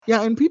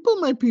Yeah, and people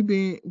might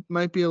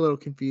be a little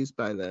confused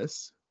by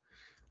this.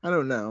 I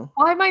don't know.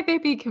 Why might they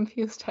be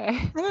confused, hey?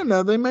 I don't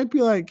know. They might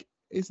be like,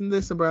 "Isn't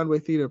this a Broadway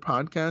theater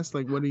podcast?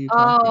 Like, what are you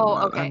talking Oh,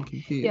 about? I'm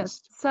okay. Yes.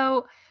 confused."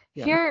 So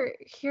Yeah,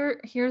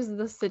 here's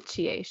the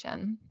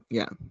situation.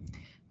 yeah,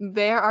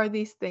 There are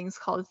these things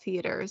called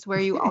theaters where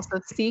you also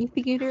see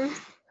theaters,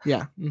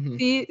 yeah.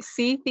 see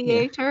Yeah,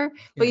 theater,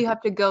 but yeah, you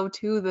have to go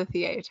to the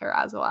theater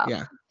as well.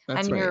 yeah.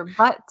 That's And right. your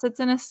butt sits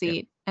in a Yeah,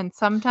 seat, and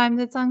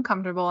sometimes it's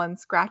uncomfortable and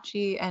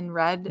scratchy and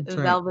red, that's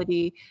right.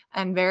 velvety,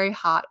 and very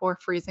hot or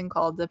freezing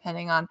cold,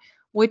 depending on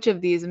which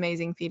of these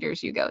amazing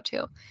theaters you go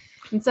to.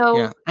 And Yeah,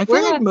 so I we're feel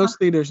like gonna talk, most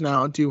theaters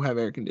now do have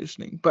air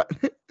conditioning, but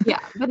yeah,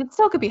 but it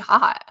still could be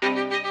hot.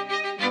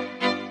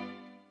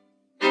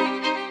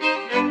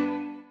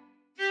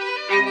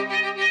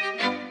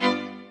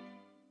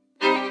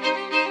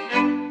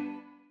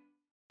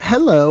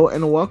 hello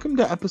and welcome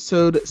to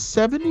episode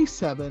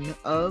 77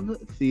 of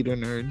Theater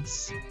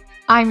Nerds.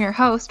 I'm your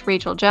host,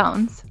 Rachel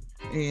Jones.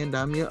 And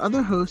I'm your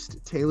other host,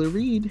 Taylor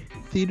Reed.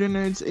 Theater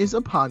Nerds is a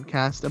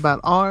podcast about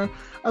our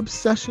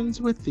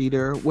obsessions with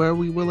theater, where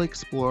we will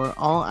explore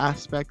all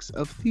aspects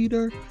of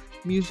theater,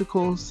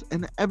 musicals,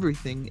 and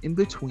everything in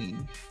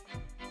between.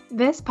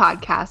 This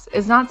podcast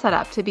is not set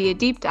up to be a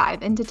deep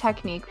dive into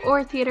technique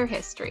or theater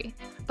history,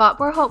 but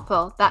we're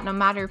hopeful that no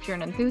matter if you're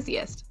an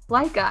enthusiast,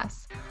 like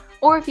us,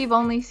 or if you've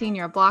only seen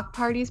your block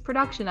party's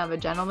production of A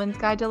Gentleman's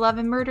Guide to Love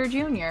and Murder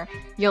Jr.,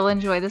 you'll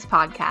enjoy this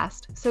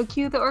podcast. So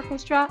cue the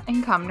orchestra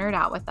and come nerd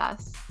out with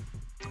us.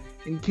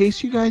 In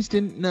case you guys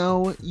didn't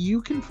know,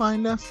 you can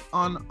find us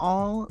on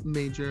all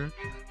major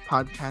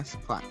podcast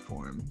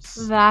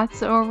platforms.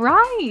 That's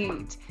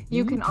right.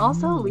 You can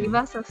also leave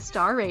us a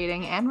star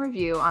rating and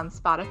review on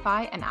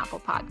Spotify and Apple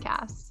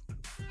Podcasts.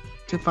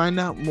 To find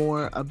out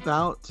more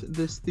about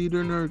this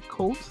theater nerd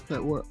cult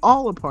that we're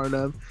all a part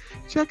of,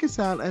 check us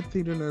out at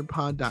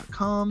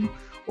theaternerdpod.com,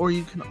 or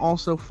you can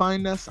also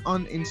find us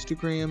on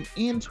Instagram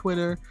and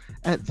Twitter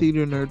at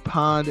Theater Nerd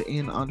Pod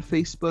and on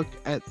Facebook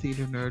at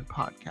Theater Nerd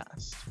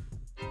Podcast.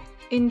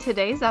 In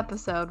today's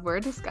episode,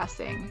 we're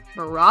discussing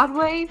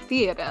Broadway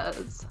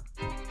Theaters.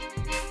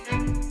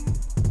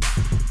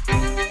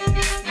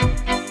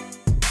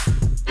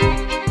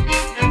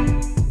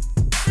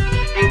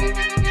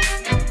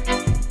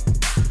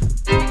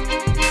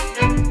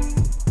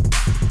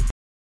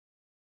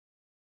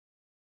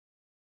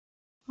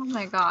 Oh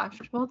my gosh.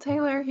 Well,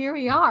 Taylor, here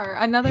we are.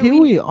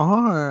 Here we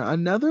are.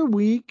 Another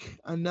week,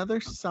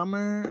 another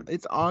summer.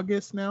 It's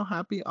August now.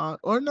 Happy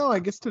or no, I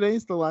guess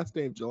today's the last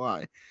day of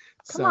July.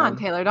 Come on,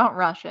 Taylor, don't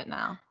rush it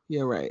now.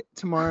 Yeah, right.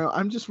 Tomorrow,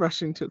 I'm just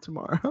rushing to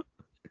tomorrow.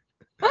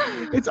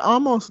 It's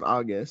almost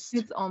August.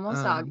 It's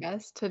almost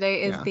August.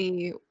 Today is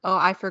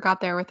I forgot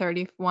there were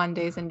 31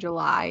 days in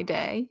July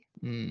day.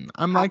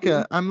 I'm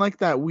like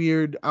that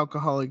weird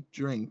alcoholic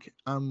drink.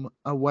 I'm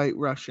a white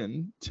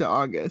Russian to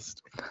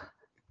August.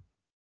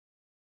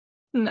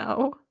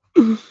 No.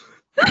 No.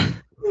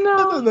 No. I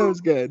thought that was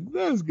good.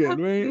 That was good,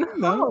 right?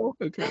 No.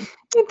 Okay.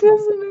 It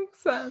doesn't make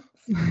sense.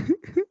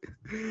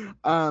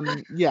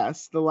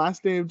 Yes, the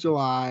last day of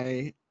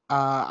July.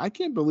 I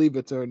can't believe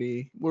it's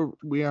already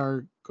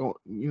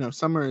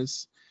summer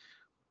is.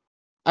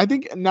 I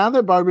think now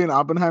that Barbie and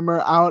Oppenheimer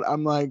are out,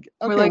 I'm like,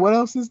 okay, what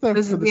else is there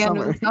this for is the the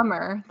summer? End of the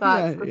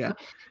summer. Yeah.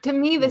 To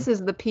me, this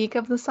is the peak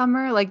of the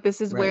summer. Like, this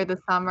is where Right. the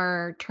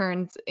summer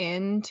turns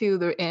into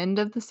the end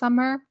of the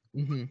summer.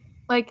 Mm-hmm.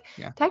 Like,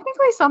 Yeah.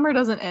 technically, summer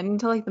doesn't end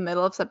until like the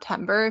middle of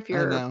September if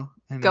you're I know.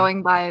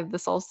 going by the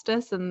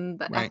solstice and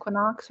the Right.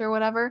 equinox or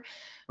whatever.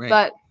 Right.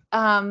 But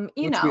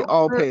which we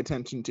all pay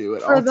attention to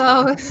at for all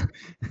those times.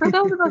 for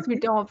those of us who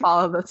don't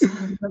follow the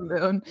sun and the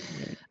moon,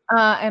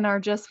 and are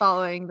just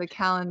following the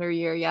calendar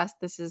year, yes,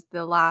 this is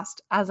the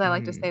last, as I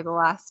like to say, the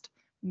last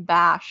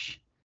bash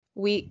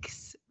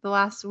weeks, the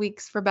last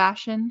weeks for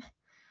bashing,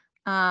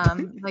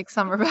 like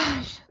summer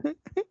bash.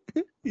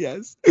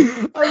 Yes.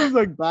 I was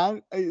like,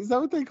 bash. Is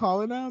that what they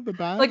call it now? The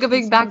bash? Like a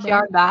big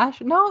backyard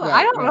bash? No,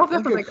 I don't know if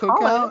that's like what they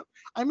call it.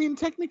 I mean,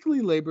 technically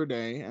Labor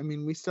Day. I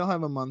mean, we still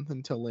have a month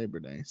until Labor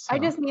Day. So. I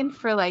just mean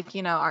for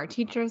our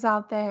teachers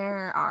out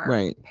there,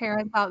 our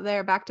parents out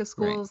there. Back to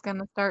school is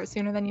gonna start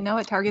sooner than you know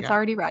it. Target's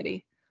already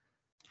ready.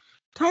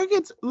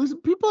 Listen,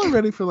 people are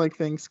ready for like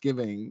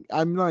Thanksgiving.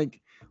 I'm like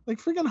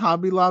freaking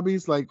Hobby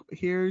Lobby's like,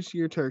 here's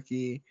your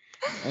turkey.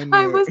 And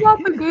I was at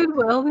the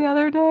Goodwill the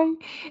other day,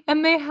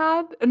 and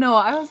I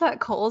was at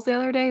Kohl's the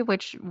other day,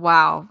 which,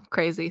 wow,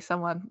 crazy.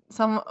 My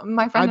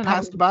friend and I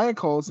passed by a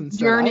Kohl's and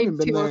said, I haven't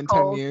been there in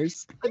 10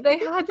 years. But they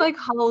had like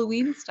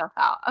Halloween stuff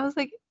out. I was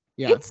like,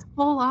 it's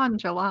full on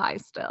July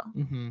still.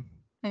 Mm-hmm.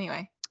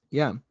 Anyway.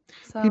 Yeah.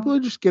 So, people are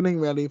just getting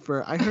ready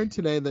for, I heard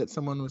today that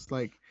someone was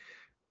like,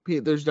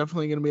 there's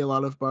definitely going to be a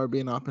lot of Barbie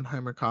and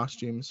Oppenheimer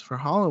costumes for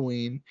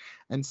Halloween.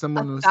 And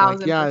someone was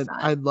like, yeah,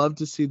 I'd love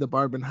to see the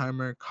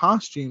Barbenheimer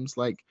costumes,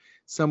 like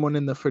someone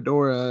in the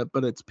fedora,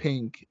 but it's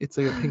pink. It's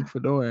like a pink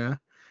fedora.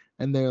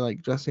 And they're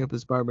like dressing up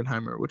as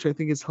Barbenheimer, which I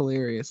think is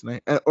hilarious. And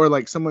or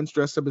like someone's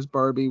dressed up as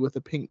Barbie with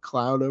a pink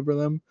cloud over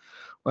them.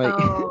 Like,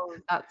 oh,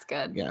 that's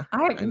good. Yeah.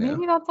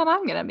 Maybe that's what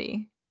I'm going to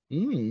be.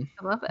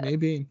 I love it.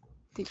 Maybe.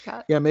 Deep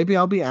cut. Yeah, maybe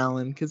I'll be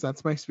Alan because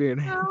that's my spirit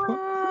animal.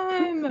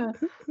 Alan.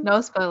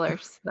 No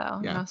spoilers, though.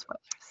 Yeah. No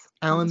spoilers.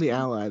 Alan the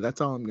Ally. That's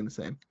all I'm gonna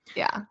say.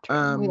 Yeah,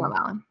 true. We love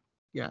Alan.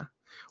 Yeah.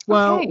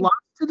 Well, Okay. lots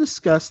to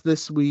discuss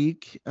this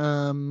week.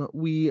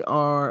 We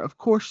are, of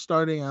course,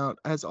 starting out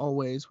as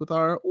always with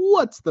our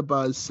 "What's the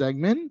Buzz"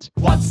 segment.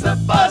 What's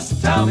the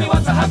buzz? Tell me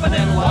what's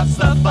happening. What's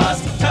the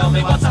buzz? Tell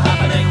me what's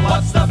happening.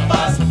 What's the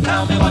buzz?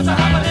 Tell me what's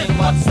happening.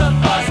 What's the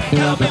buzz?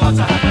 Tell me what's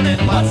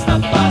happening. What's the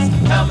buzz?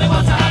 Tell me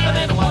what's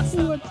happening. What's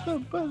the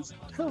buzz?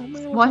 Tell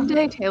me. One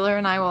day, Taylor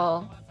and I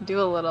will do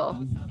a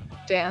little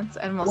dance,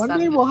 and one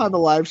day we'll have a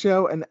live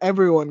show, and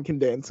everyone can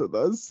dance with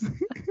us.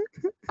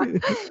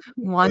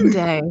 One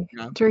day.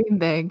 Yeah. Dream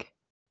big.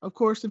 Of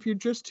course, if you're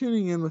just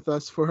tuning in with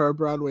us for our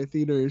Broadway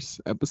Theaters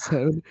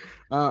episode,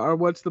 our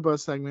What's the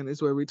Buzz segment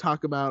is where we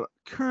talk about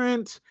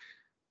current,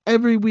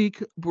 every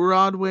week,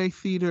 Broadway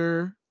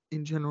theater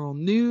in general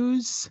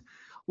news.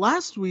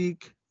 Last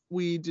week,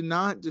 we did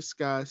not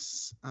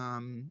discuss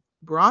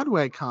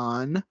Broadway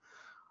Con,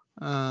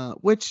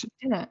 which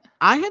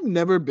I have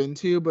never been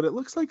to, but it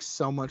looks like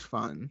so much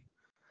fun.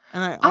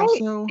 And it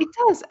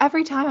does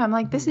every time. I'm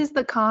like, this is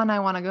the con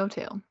I want to go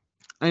to.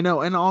 I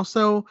know. And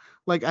also,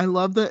 like, I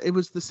love that it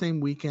was the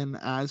same weekend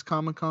as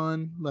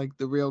Comic-Con, like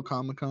the real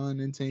Comic-Con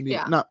in San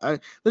Diego. Yeah.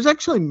 There's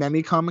actually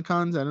many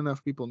Comic-Cons. I don't know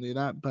if people knew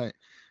that, but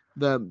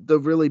the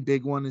really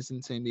big one is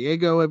in San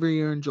Diego every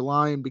year in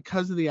July. And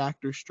because of the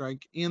actors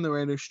strike and the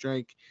writers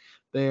strike,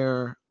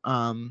 there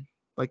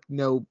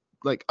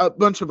like a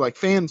bunch of like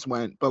fans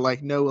went, but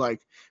like no like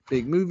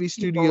big movie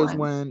studios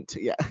went.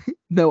 Yeah.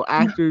 No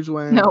actors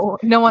went. No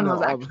one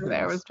was actually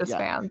there. It was just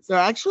fans. There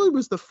actually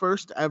was the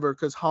first ever,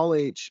 because Hall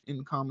H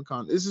in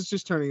Comic-Con, this is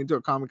just turning into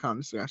a Comic-Con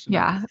discussion.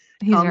 Yeah.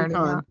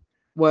 Comic-Con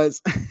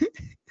was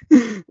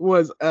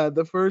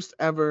the first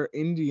ever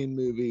Indian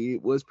movie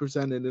was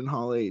presented in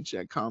Hall H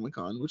at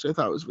Comic-Con, which I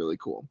thought was really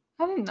cool.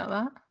 I didn't know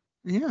that.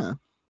 Yeah.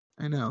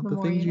 I know.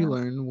 The things you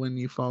learn when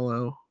you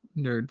follow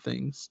nerd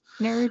things.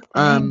 Nerd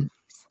things.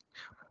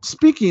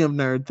 Speaking of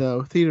nerd,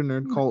 though, theater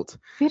nerd cult.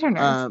 Theater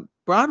nerds.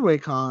 Broadway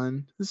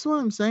Con. This is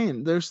what I'm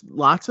saying. There's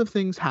lots of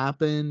things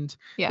happened.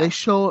 Yeah. They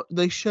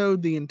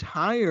showed the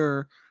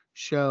entire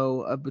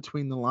show of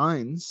Between the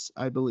Lines,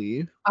 I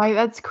believe.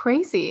 That's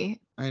crazy.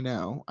 I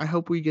know. I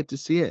hope we get to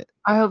see it.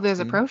 I hope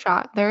there's a pro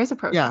shot. There is a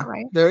pro shot,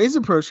 right? There is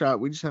a pro shot.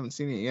 We just haven't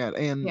seen it yet.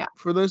 And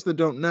for those that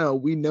don't know,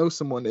 we know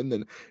someone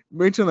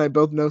Rachel and I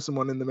both know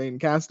someone in the main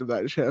cast of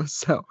that show.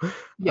 So,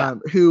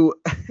 who,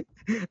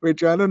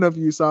 Rachel, I don't know if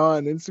you saw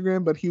on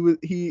Instagram, but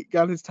he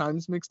got his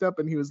times mixed up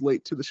and he was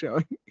late to the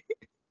showing.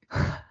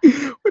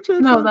 Which that's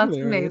hilarious.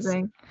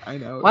 Amazing. I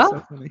know. Well,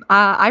 so funny.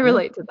 I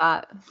relate to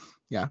that.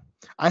 Yeah.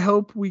 I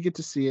hope we get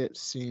to see it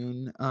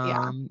soon.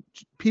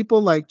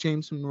 People like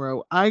James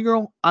Monroe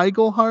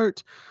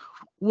Iglehart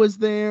was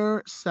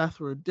there. Seth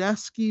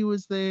Rodesky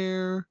was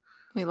there.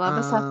 We love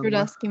a Seth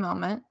Rodesky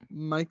moment.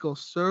 Michael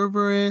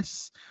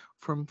Cerveris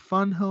from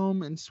Fun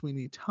Home and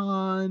Sweeney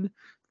Todd.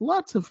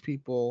 Lots of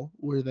people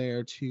were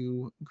there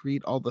to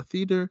greet all the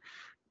theater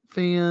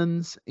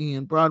fans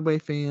and Broadway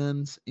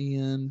fans,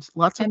 and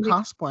lots of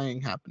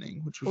cosplaying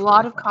happening, which was a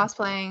lot of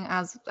cosplaying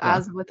as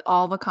with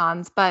all the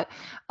cons. But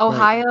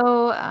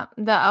Ohio,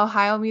 the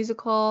Ohio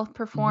musical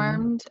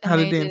performed. How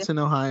to Dance in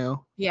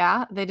Ohio.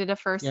 Yeah, they did a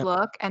first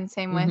look, and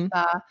same with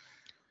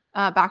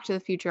Back to the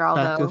Future.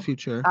 Although Back to the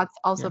Future. That's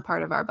also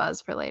part of our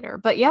buzz for later.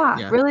 But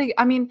really,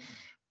 I mean,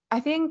 I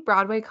think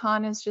Broadway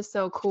Con is just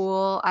so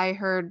cool. I've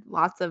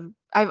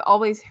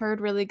always heard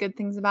really good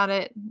things about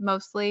it,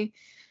 mostly.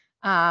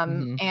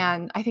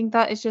 And I think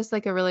that is just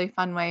like a really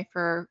fun way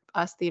for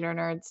us theater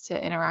nerds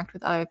to interact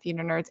with other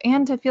theater nerds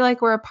and to feel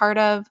like we're a part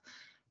of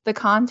the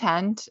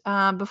content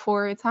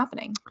before it's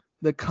happening.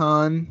 The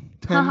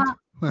content.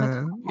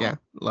 Yeah,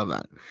 love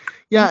that.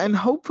 Yeah, and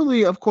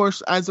hopefully, of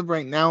course, as of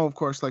right now, of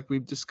course, like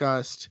we've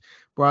discussed,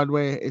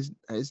 Broadway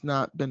has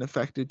not been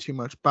affected too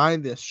much by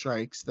the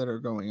strikes that are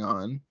going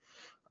on.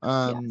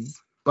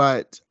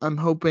 But I'm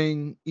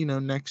hoping,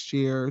 next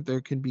year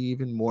there can be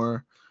even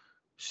more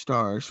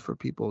stars for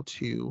people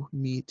to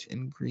meet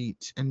and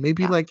greet, and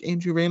maybe like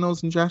Andrew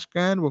Reynolds and Josh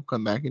Gad will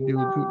come back and do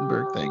a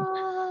Gutenberg thing.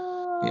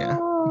 Yeah,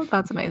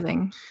 that's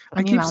amazing.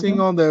 I keep seeing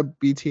all the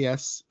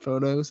BTS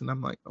photos and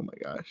I'm like, oh my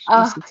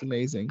gosh, it's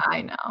amazing.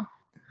 I know.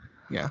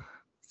 Yeah,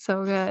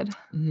 so good.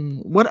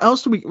 What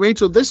else do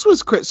Rachel, this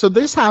was so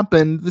this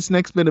happened, this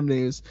next bit of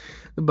news,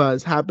 the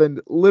buzz happened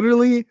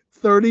literally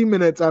 30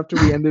 minutes after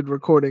we ended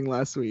recording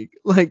last week.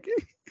 Like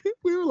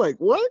we were like,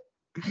 what?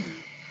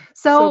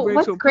 So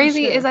Rachel, what's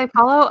crazy is I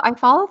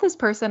follow this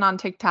person on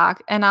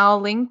TikTok, and I'll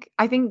link.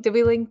 I think, did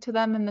we link to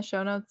them in the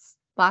show notes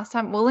last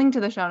time? We'll link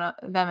to the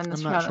them in the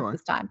show notes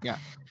this time. Yeah.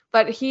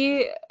 But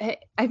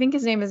I think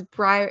his name is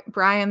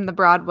Brian, the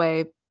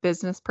Broadway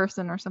business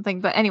person or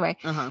something. But anyway,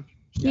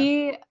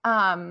 he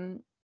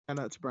and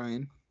that's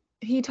Brian.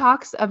 He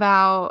talks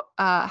about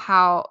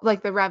how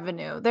like the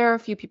revenue. There are a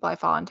few people I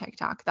follow on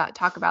TikTok that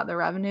talk about the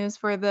revenues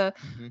for the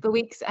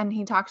weeks, and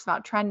he talks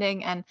about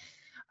trending and.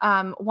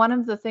 one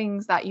of the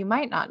things that you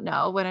might not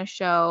know when a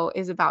show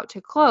is about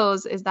to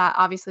close is that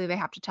obviously they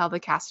have to tell the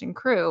cast and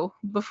crew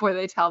before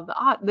they tell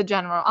the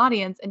general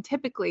audience. And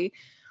typically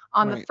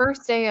on the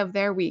first day of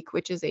their week,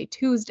 which is a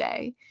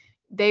Tuesday,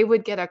 they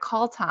would get a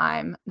call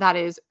time that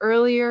is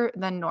earlier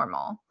than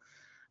normal.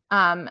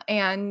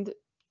 And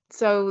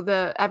so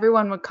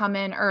everyone would come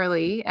in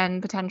early,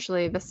 and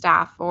potentially the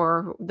staff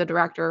or the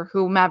director,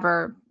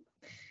 whomever,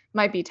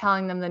 might be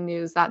telling them the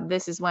news that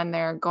this is when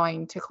they're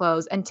going to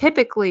close. And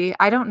typically,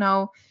 I don't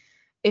know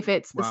if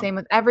it's the same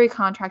with every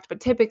contract, but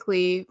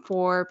typically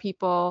for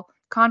people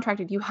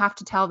contracted, you have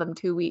to tell them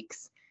 2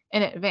 weeks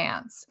in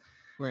advance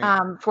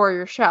for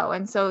your show.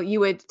 And so you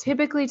would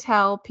typically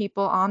tell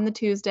people on the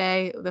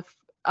Tuesday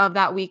of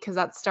that week, because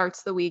that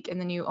starts the week, and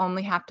then you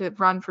only have to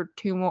run for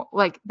 2 more,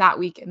 like that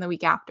week and the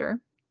week after.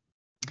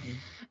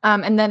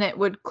 And then it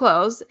would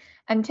close.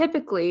 And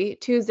typically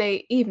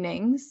Tuesday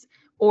evenings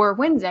or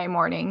Wednesday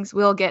mornings,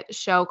 we'll get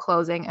show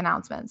closing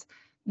announcements.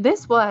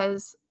 This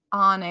was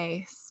on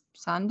a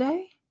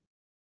Saturday?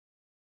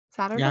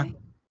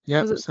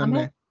 Yeah, was it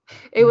Sunday?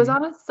 It was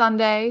on a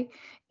Sunday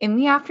in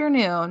the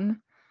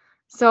afternoon.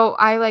 So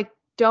I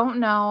don't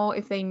know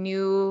if they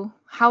knew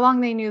how long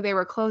they knew they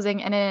were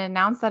closing, and it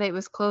announced that it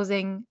was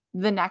closing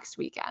the next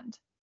weekend.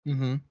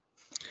 Mm-hmm.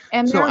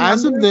 And so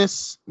as of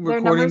this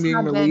recording being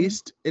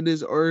released, it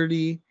is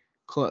already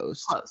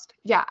closed.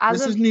 Yeah.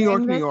 This is New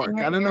York, New York.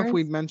 I don't know if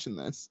we've mentioned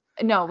this.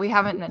 No, we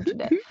haven't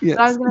mentioned it. Yes.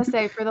 But I was going to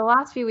say, for the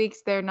last few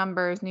weeks, their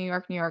numbers, New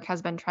York, New York,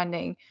 has been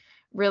trending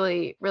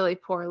really, really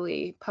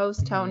poorly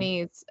post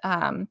Tonys.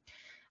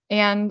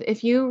 And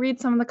if you read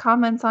some of the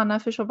comments on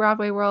Official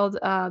Broadway World,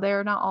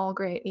 they're not all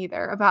great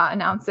either about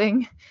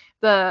announcing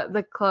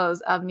the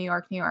close of New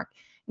York, New York.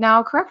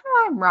 Now, correct me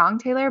if I'm wrong,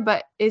 Taylor,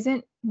 but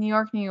isn't New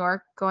York, New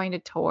York going to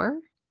tour?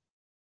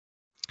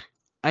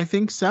 I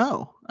think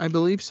so. I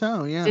believe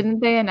so, yeah. Didn't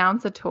they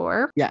announce a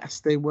tour? Yes,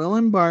 they will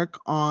embark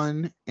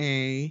on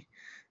a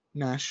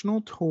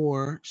national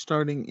tour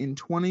starting in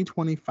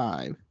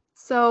 2025.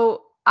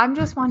 So I'm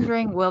just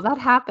wondering, will that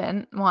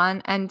happen?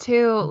 1, and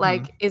 2,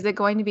 is it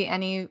going to be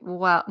any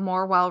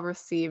more well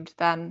received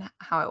than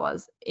how it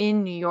was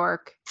in New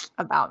York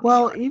about New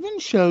York? Even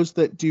shows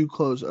that do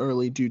close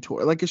early do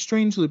tour. Like A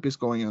Strange Loop is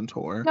going on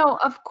tour. No,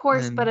 of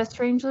course, but A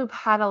Strange Loop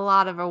had a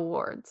lot of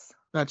awards.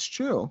 That's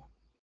true.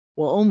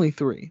 Well, only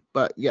 3,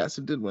 but yes,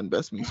 it did win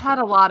Best Musical. It had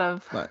a lot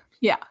of,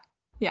 yeah.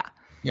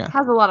 It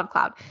has a lot of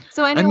clout.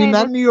 So anyway, I mean,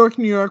 that New York,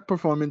 New York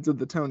performance of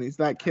the Tonys,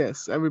 that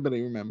kiss,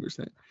 everybody remembers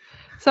it.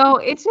 So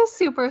it's just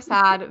super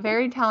sad.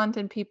 Very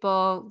talented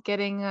people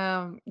getting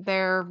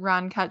their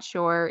run cut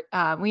short.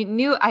 I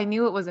knew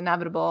it was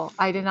inevitable.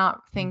 I did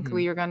not think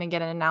we were going to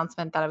get an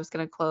announcement that it was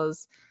going to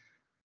close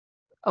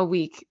a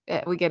week.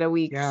 We get a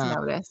week's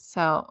notice.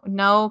 So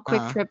no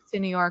quick trips to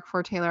New York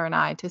for Taylor and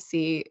I to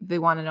see the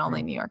one and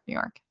only New York, New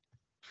York.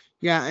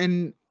 Yeah,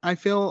 and I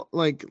feel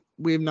like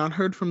we have not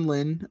heard from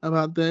Lin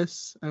about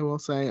this, I will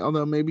say,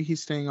 although maybe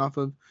he's staying off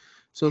of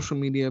social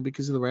media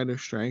because of the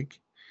writer's strike.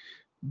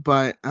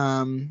 But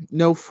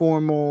no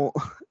formal,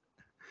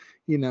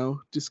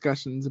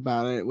 discussions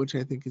about it, which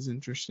I think is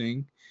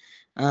interesting.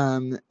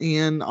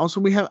 And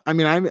also we have, I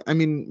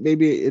mean,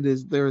 maybe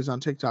there is on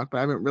TikTok, but I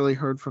haven't really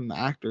heard from the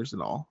actors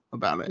at all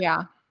about it.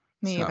 Yeah,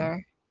 me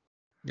either.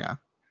 Yeah.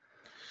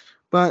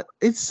 But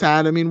it's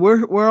sad. I mean,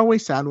 we're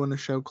always sad when a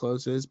show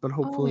closes, but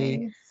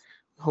hopefully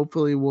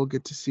we'll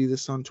get to see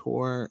this on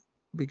tour,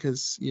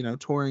 because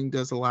touring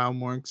does allow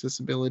more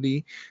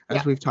accessibility,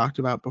 as we've talked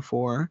about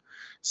before.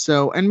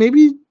 So, and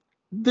maybe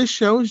this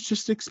show is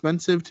just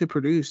expensive to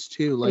produce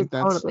too. Like it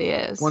totally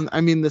is. I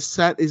mean, the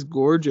set is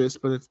gorgeous,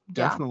 but it's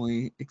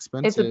definitely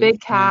expensive. It's a big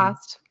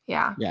cast.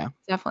 Yeah.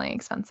 Definitely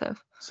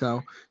expensive.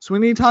 So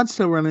Sweeney Todd's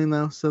still running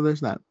though, so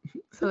there's that.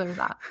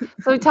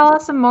 So tell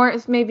us some more,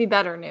 maybe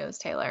better news,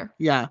 Taylor.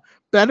 Yeah.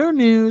 Better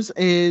news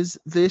is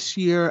this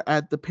year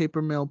at the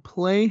Paper Mill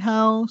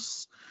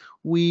Playhouse,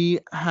 we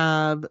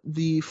have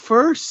the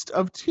first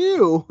of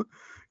 2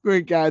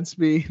 Great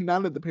Gatsby,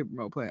 not at the Paper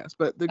Mill Playhouse,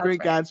 but the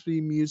Great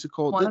Gatsby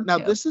musical. Now,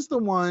 this is the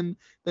one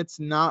that's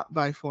not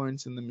by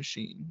Florence and the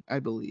Machine, I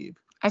believe.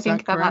 I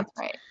think that's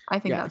right.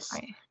 That's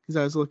right. Because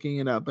I was looking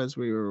it up as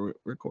we were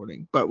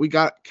recording. But we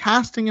got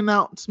casting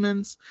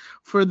announcements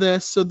for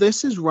this. So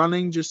this is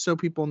running, just so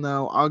people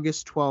know,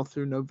 August 12th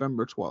through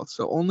November 12th.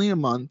 So only a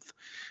month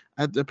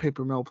at the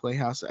Paper Mill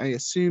Playhouse. I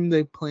assume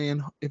they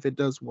plan, if it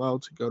does well,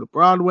 to go to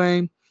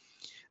Broadway.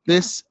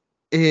 This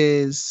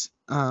is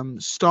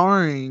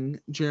starring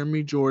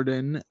Jeremy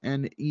Jordan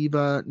and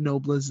Eva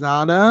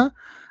Noblezada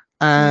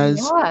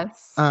as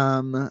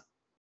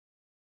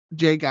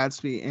Jay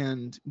Gatsby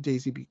and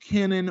Daisy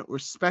Buchanan,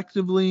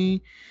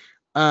 respectively.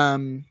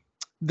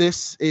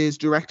 This is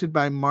directed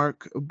by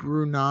Mark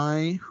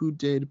Bruni, who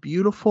did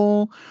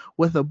Beautiful,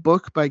 with a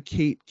book by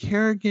Kate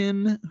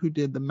Kerrigan, who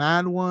did The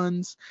Mad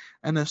Ones,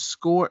 and a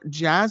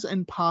jazz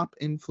and pop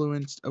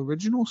influenced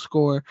original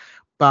score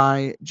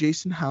by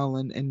Jason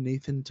Howland and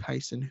Nathan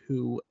Tyson,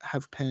 who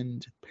have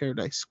penned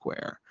Paradise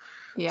Square.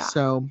 Yeah.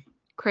 So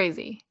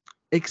crazy.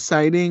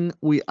 Exciting.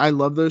 I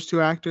love those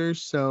 2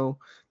 actors, so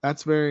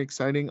that's very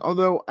exciting.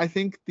 Although I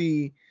think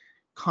the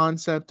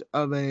concept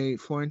of a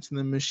Florence and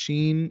the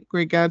Machine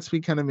Great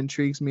Gatsby kind of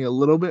intrigues me a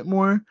little bit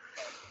more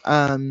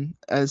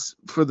as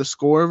for the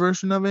score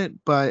version of it.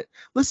 But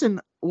listen,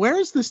 where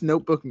is this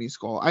Notebook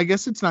musical? I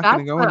guess it's not going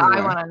to go anywhere.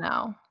 That's what I want to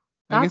know.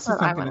 I guess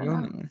it's not going to go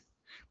anywhere.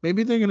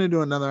 Maybe they're going to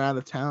do another out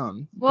of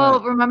town.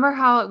 Well, remember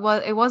how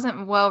it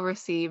wasn't well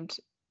received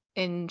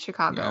in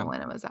Chicago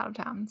when it was out of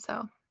town.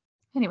 So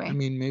anyway. I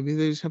mean, maybe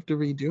they just have to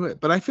redo it.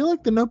 But I feel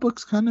like the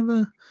Notebook's kind of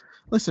a...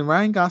 Listen,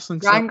 Ryan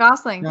Gosling.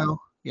 No,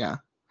 yeah.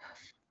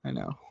 I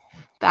know.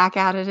 Back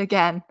at it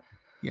again.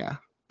 Yeah.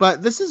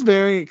 But this is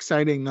very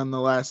exciting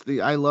nonetheless.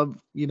 I love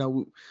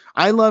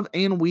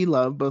and we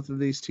love both of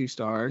these two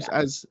stars.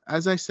 Yeah.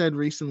 As I said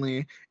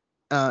recently,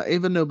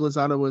 Ava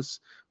Noblezada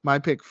was my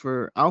pick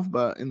for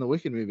Alphaba in the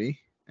Wicked movie.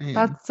 And,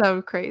 that's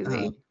so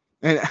crazy.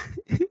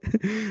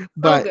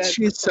 But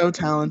she's so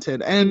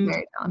talented. And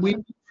we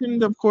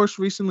mentioned, of course,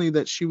 recently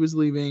that she was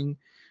leaving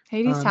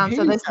Hadestown.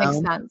 So this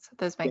makes sense.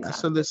 This makes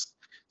sense.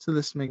 So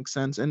this makes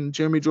sense. And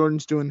Jeremy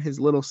Jordan's doing his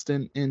little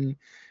stint in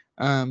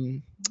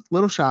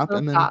Little Shop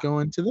and then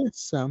going to this.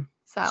 So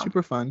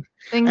super fun.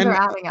 Things are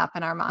adding up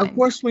in our minds. Of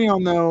course, we all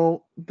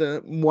know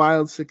the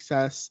wild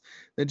success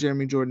that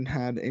Jeremy Jordan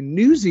had in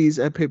Newsies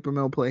at Paper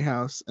Mill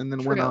Playhouse and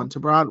then went on to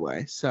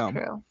Broadway. So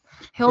true.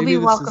 He'll be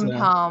welcomed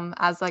home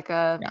as like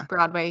a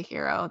Broadway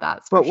hero.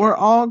 But we're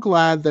all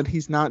glad that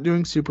he's not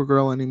doing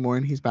Supergirl anymore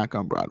and he's back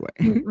on Broadway.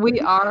 We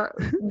are.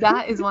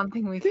 That is one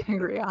thing we can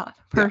agree on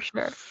for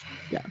sure.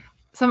 Yeah.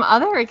 Some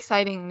other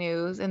exciting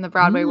news in the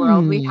Broadway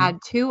world. We had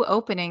 2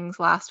 openings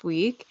last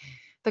week.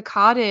 The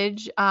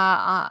Cottage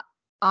on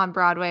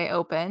Broadway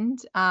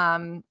opened.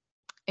 And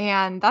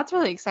that's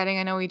really exciting.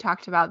 I know we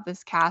talked about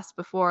this cast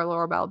before,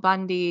 Laura Bell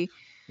Bundy.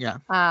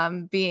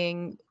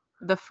 Being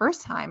the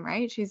first time,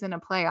 right? She's in a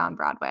play on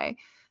Broadway.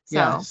 So,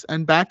 yes,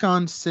 and back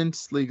on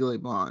since Legally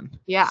Blonde.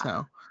 Yeah.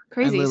 So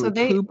crazy. So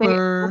they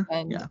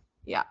opened.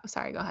 Yeah.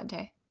 Sorry, go ahead,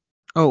 Tay.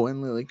 Oh,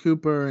 and Lily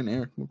Cooper and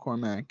Eric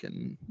McCormack,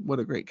 and what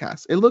a great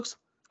cast. It looks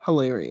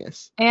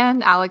hilarious.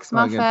 And Alex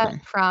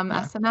Moffat from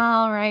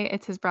SNL, right?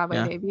 It's his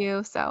Broadway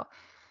debut. So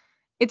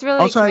it's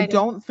really exciting. I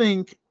don't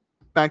think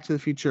Back to the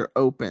Future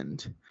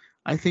opened.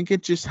 I think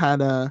it just had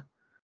a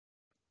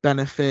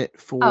benefit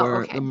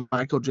for the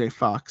Michael J.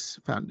 Fox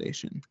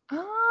Foundation.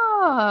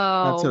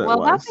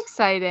 Oh, that's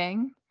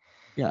exciting.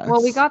 Yeah.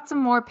 Well, we got some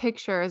more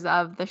pictures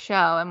of the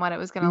show and what it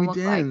was going to look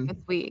like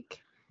this week.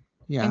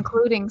 Yeah.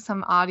 Including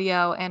some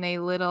audio and a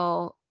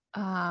little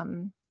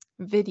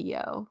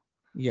video.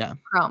 Yeah.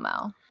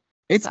 Promo.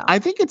 I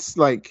think it's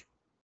like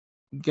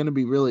going to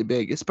be really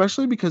big,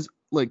 especially because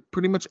like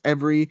pretty much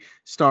every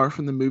star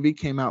from the movie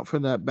came out for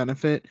that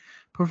benefit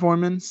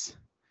performance,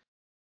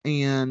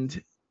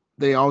 and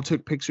they all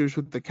took pictures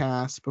with the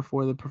cast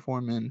before the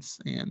performance,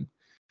 and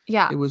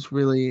it was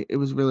really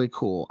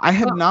cool. I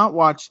have not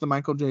watched the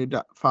Michael J.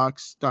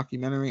 Fox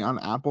documentary on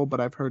Apple, but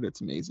I've heard it's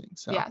amazing.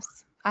 So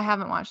yes, I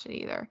haven't watched it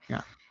either.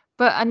 Yeah.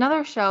 But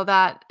another show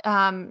that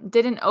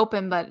didn't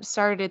open but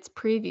started its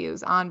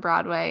previews on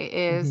Broadway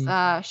is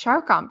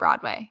Shark on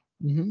Broadway.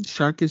 Mm-hmm.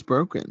 Shark is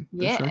broken.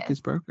 Yeah. The shark is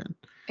broken.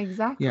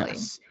 Exactly.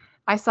 Yes.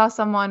 I saw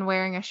someone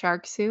wearing a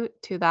shark suit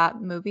to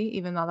that movie,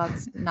 even though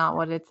that's not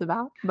what it's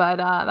about. But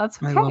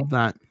that's okay. I love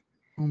that.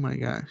 Oh my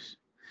gosh.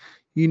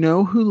 You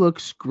know who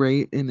looks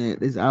great in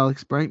it is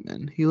Alex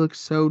Brightman. He looks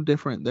so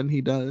different than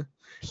he does.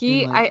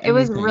 It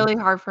was really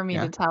hard for me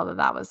to tell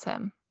that was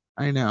him.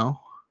 I know.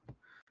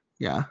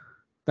 Yeah.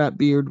 That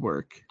beard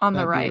work. On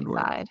the right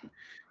side.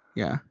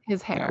 Yeah.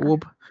 His hair. Yeah,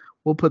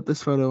 we'll put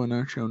this photo in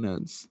our show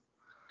notes.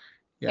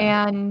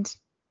 Yeah. And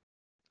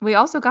we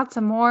also got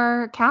some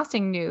more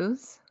casting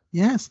news.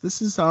 Yes,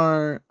 this is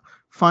our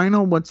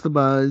final What's the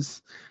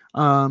Buzz.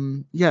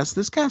 Yes,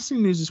 this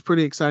casting news is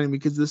pretty exciting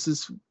because this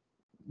is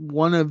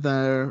one of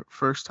their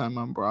first time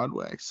on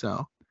Broadway.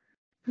 So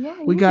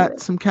we got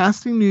some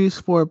casting news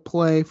for a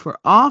play for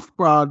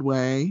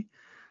Off-Broadway,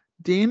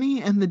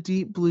 Danny and the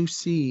Deep Blue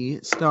Sea,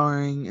 it's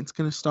going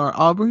to star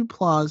Aubrey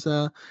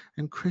Plaza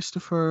and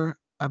Christopher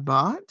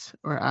Abbott.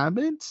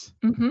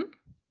 Mm-hmm.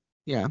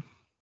 Yeah.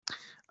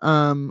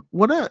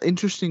 What an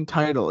interesting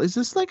title. Is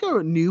this like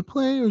a new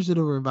play or is it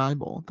a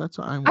revival? That's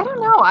what I want. I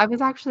don't know. I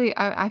was actually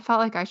I felt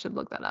like I should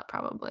look that up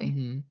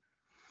probably.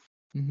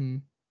 Mm-hmm.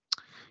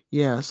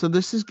 Yeah, so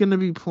this is going to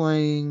be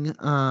playing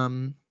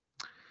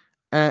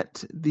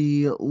at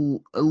the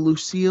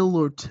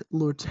Lucille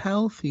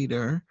Lortel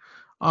Theater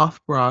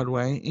off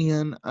Broadway,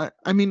 and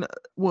I mean,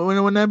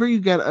 whenever you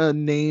get a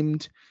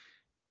named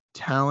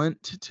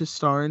talent to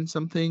star in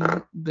something,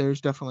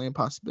 there's definitely a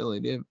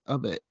possibility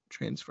of it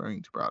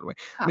transferring to Broadway.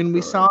 Absolutely. I mean,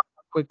 we saw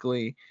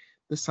quickly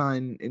the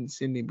sign in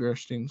Sidney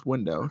Bierstein's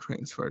window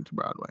transferred to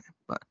Broadway,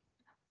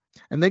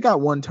 and they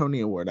got one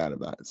Tony Award out of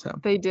that. So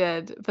they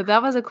did, but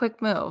that was a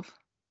quick move.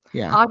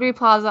 Yeah, Aubrey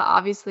Plaza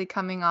obviously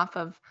coming off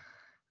of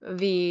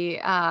the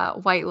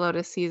White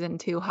Lotus season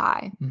 2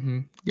 high. Mm-hmm.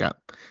 Yeah,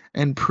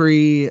 and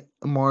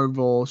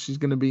pre-Marvel, she's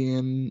gonna be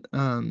in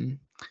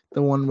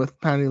the one with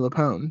Patti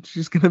LuPone.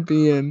 She's gonna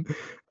be in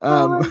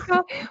Oh my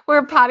God.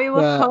 Where Patti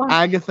LuPone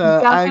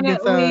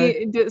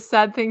definitely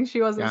said things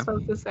she wasn't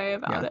supposed to say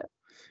about it.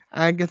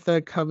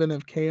 Agatha Coven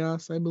of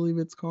Chaos, I believe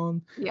it's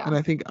called. Yeah. And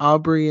I think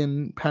Aubrey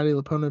and Patti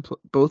LuPone are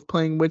both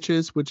playing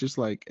witches, which is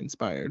like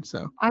inspired.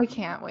 So I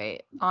can't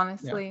wait.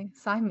 Honestly,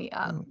 sign me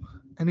up. Oh.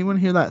 Anyone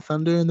hear that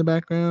thunder in the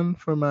background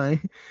for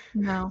my?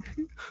 No.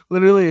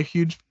 Literally a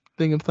huge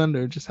thing of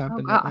thunder just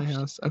happened at my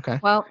house. Okay.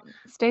 Well,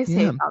 stay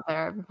safe out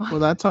there, everyone. Well,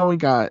 that's all we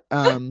got.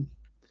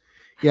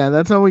 Yeah,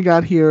 that's all we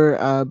got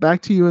here.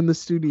 Back to you in the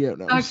studio.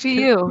 No, back to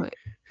you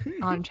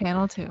on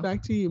channel 2.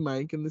 Back to you,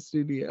 Mike, in the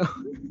studio.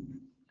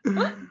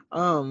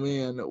 Oh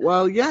man.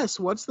 Well, yes,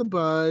 what's the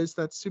buzz?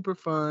 That's super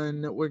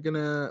fun. We're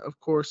gonna, of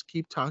course,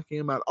 keep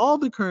talking about all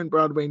the current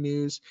Broadway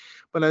news,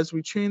 but as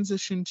we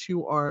transition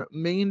to our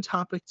main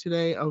topic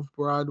today of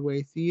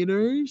Broadway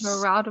theaters.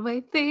 Broadway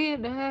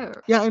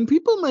theater. Yeah, and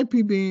people might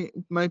be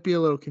a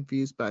little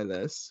confused by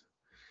this.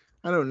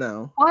 I don't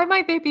know. Why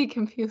might they be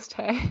confused,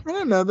 hey? I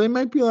don't know. They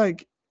might be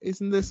like,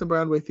 isn't this a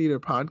Broadway theater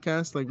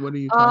podcast? Like, what are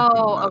you talking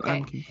about? Okay.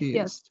 I'm confused.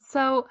 Yes.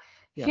 So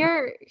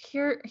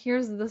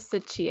here's the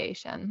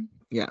situation.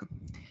 Yeah.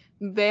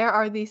 There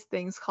are these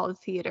things called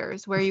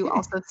theaters where you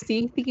also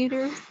see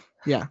theaters.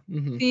 Yeah.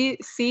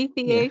 Mm-hmm. See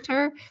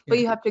theater, but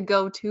you have to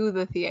go to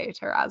the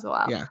theater as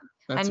well. Yeah.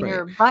 That's and right.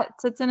 your butt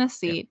sits in a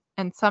seat,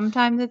 and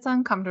sometimes it's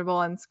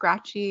uncomfortable and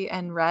scratchy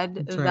and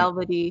red,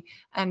 velvety,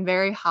 and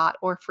very hot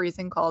or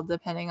freezing cold,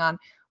 depending on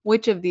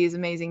which of these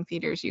amazing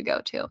theaters you go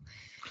to.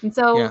 And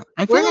so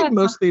I feel like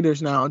most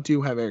theaters now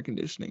do have air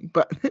conditioning,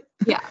 but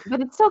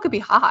but it still could be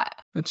hot.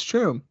 That's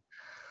true.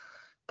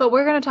 But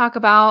we're going to talk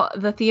about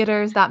the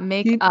theaters that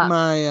make up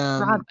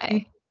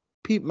Broadway.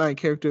 Peep my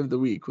character of the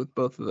week with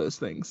both of those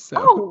things. So.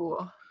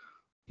 Oh,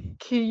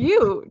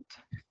 cute.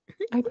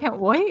 I can't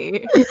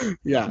wait.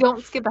 Yeah.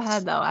 Don't skip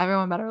ahead though.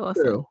 Everyone better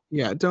listen. True.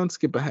 Yeah, don't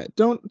skip ahead.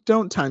 Don't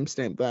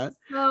timestamp that.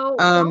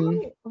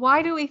 So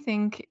why do we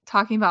think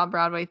talking about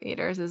Broadway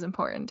theaters is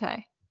important,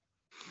 Tay?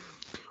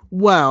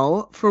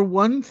 Well, for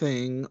one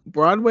thing,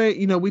 Broadway,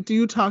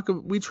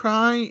 we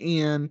try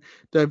and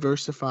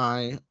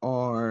diversify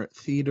our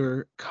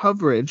theater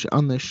coverage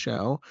on this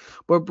show,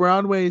 but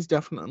Broadway is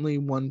definitely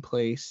one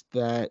place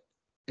that,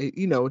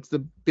 it's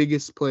the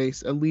biggest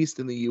place, at least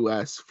in the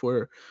US,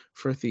 for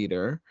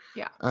theater.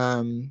 Yeah.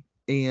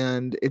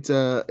 And it's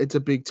a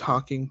big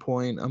talking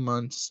point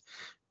amongst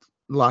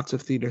lots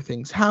of theater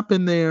things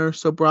happen there.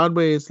 So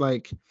Broadway is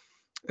like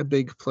a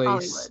big place.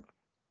 Hollywood.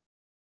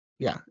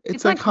 Yeah,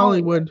 it's like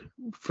Hollywood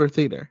for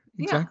theater.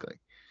 Exactly.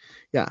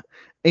 Yeah.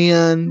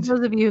 And for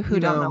those of you who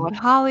don't know what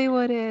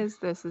Hollywood is,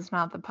 this is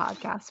not the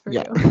podcast for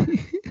you.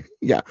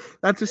 Yeah,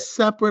 that's a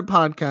separate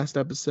podcast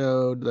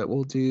episode that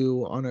we'll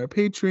do on our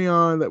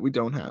Patreon that we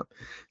don't have.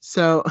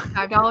 So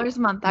 $5 a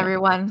month,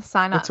 everyone.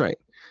 Sign up. That's right.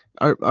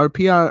 Our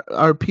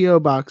PO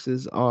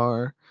boxes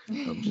are.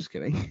 I'm just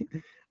kidding.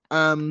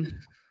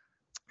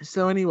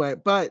 So anyway,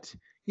 but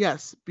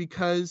yes,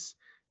 because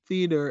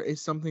theater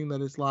is something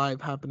that is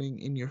live, happening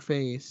in your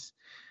face,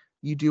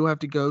 you do have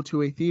to go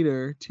to a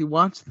theater to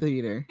watch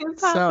theater.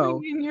 It's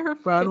happening in your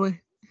Broadway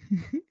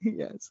face.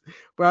 Yes,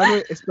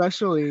 Broadway,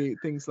 especially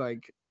things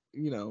like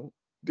Daniel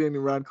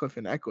Radcliffe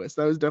and Equus,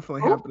 that was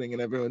definitely happening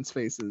in everyone's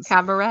faces.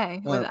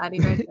 Cabaret with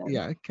Eddie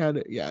Redmayne.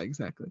 Yeah,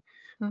 exactly.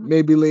 Mm-hmm.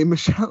 Maybe Lea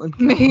Michele and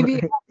maybe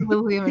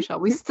Lea Michele.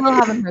 We still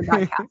haven't heard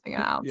that casting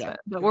announcement,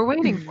 but we're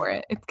waiting for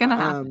it. It's gonna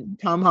happen.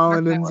 Tom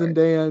Holland and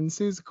Zendaya and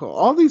Seussical.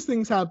 All these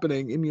things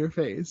happening in your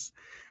face,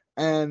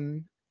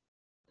 and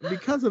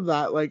because of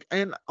that,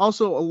 and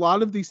also a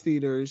lot of these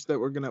theaters that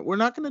we're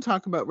not gonna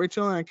talk about.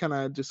 Rachel and I kind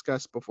of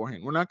discussed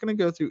beforehand. We're not gonna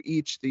go through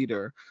each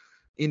theater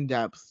in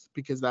depth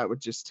because that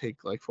would just take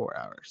 4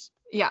 hours.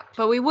 Yeah,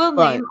 but we will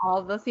name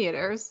all the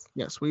theaters.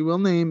 Yes, we will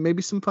name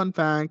maybe some fun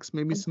facts,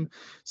 maybe some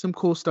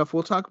cool stuff.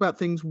 We'll talk about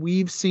things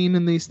we've seen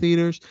in these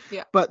theaters.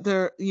 Yeah. But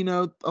a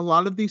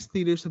lot of these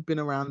theaters have been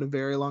around a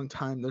very long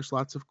time. There's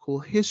lots of cool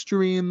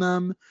history in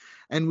them.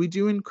 And we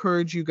do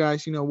encourage you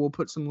guys, we'll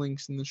put some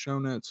links in the show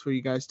notes for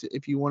you guys to,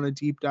 if you want to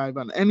deep dive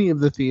on any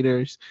of the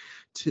theaters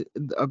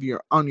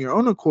on your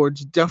own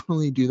accords,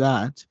 definitely do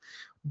that.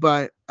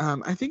 But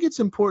I think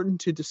it's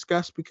important to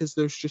discuss because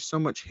there's just so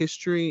much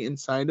history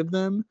inside of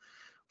them.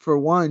 For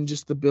one,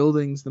 just the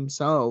buildings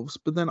themselves,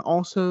 but then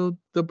also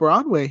the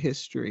Broadway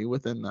history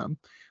within them.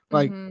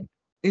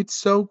 It's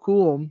so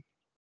cool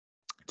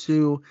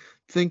to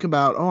think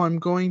about, I'm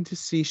going to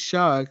see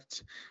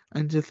Shucked,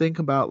 and to think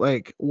about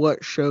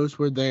what shows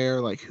were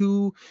there,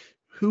 who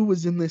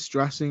was in this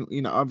dressing.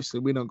 Obviously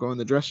we don't go in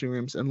the dressing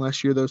rooms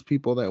unless you're those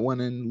people that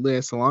went in Lea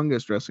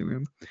Salonga's dressing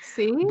room.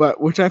 See?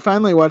 But which I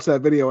finally watched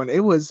that video and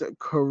it was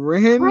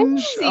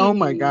cringe. Oh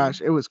my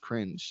gosh, it was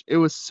cringe. It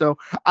was so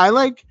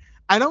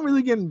I don't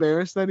really get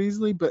embarrassed that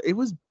easily, but it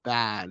was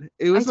bad.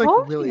 It was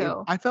really.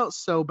 I felt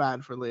so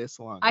bad for Lea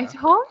Salonga. I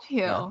told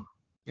you.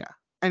 Yeah.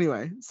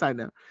 Anyway, side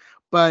note,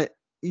 but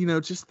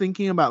just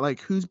thinking about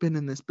who's been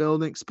in this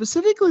building,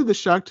 specifically the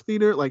Shucked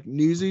Theater,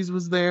 Newsies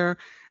was there,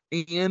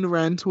 and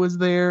Rent was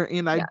there,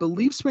 and I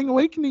believe Spring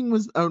Awakening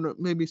was. Oh no,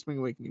 maybe Spring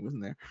Awakening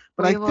wasn't there,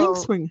 but I think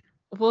Spring.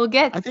 we'll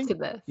get to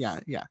this.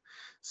 Yeah.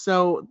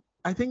 So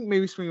I think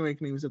maybe Spring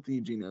Awakening was at the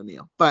Eugene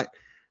O'Neill, but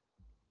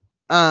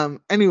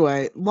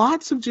anyway,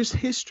 lots of just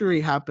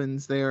history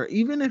happens there.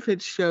 Even if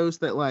it shows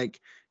that, like,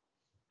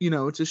 you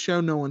know, it's a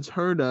show no one's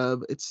heard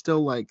of, it's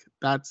still like,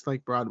 that's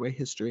like Broadway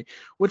history.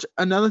 Which,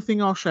 another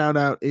thing I'll shout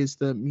out is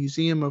the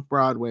Museum of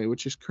Broadway,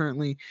 which is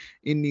currently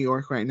in New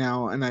York right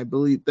now. And I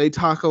believe they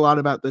talk a lot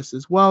about this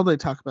as well. They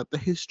talk about the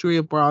history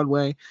of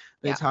Broadway.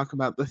 They talk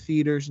about the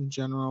theaters in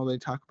general. They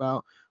talk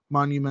about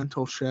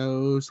monumental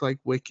shows like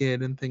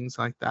Wicked and things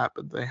like that.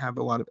 But they have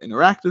a lot of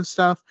interactive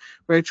stuff.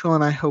 Rachel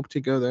and I hope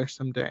to go there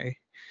someday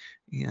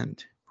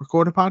and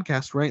record a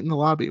podcast right in the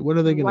lobby. What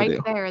are they going to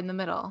do? Right there in the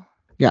middle.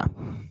 Yeah.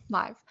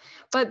 Live.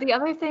 But the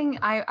other thing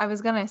I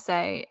was going to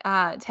say,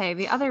 Tay,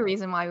 the other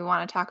reason why we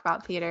want to talk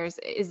about theaters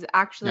is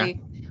actually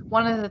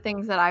one of the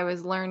things that I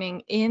was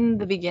learning in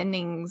the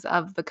beginnings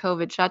of the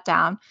COVID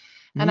shutdown.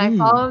 And I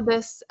followed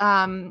this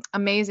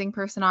amazing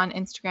person on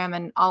Instagram,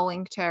 and I'll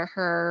link to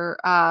her,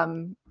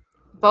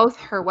 both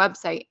her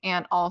website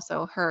and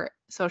also her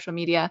social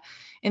media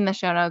in the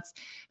show notes,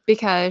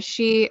 because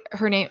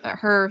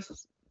her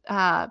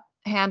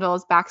handle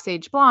is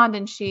Backstage Blonde,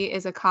 and she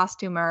is a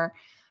costumer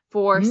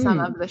for some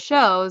of the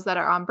shows that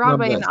are on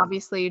Broadway. And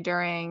obviously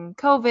during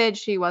COVID,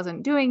 she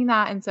wasn't doing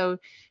that. And so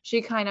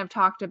she kind of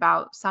talked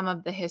about some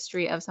of the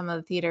history of some of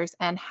the theaters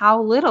and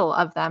how little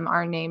of them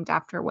are named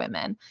after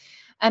women.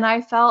 And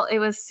I felt it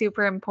was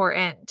super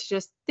important to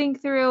just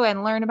think through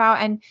and learn about.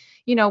 And,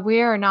 you know,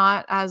 we are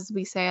not, as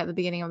we say at the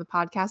beginning of the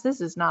podcast,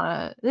 this is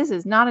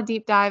not a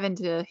deep dive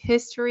into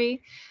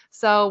history.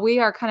 So we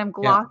are kind of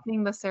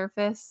glossing the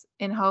surface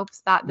in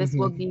hopes that this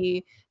will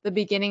be the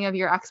beginning of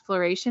your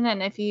exploration.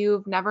 And if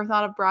you've never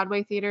thought of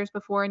Broadway theaters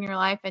before in your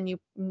life and you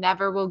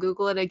never will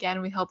Google it again,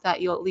 we hope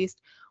that you'll at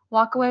least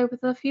walk away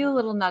with a few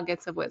little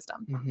nuggets of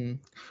wisdom.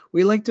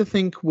 We like to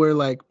think we're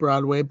like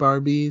Broadway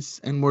Barbies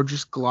and we're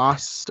just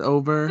glossed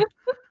over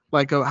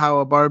like how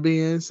a Barbie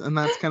is. And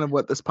that's kind of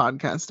what this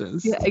podcast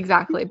is. Yeah,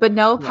 exactly. But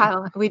no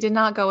paddle. We did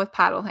not go with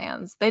paddle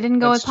hands. They didn't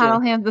go with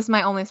paddle hands. This is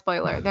my only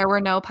spoiler. There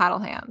were no paddle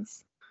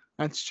hands.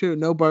 That's true.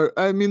 No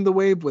I mean, the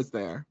wave was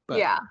there. But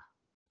yeah,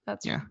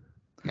 that's true.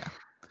 Yeah.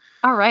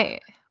 All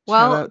right.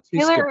 Well,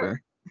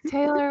 Taylor,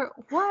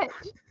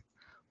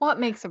 what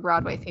makes a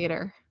Broadway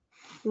theater?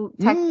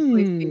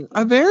 Technically speaking.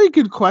 A very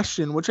good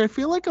question, which I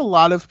feel like a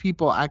lot of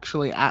people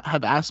actually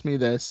have asked me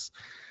this,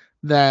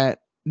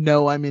 that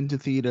know I'm into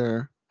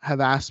theater,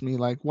 have asked me,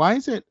 like, why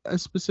is it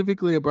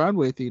specifically a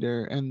Broadway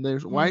theater, and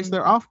why is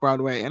there off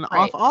Broadway and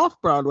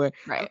off Broadway,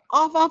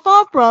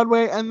 off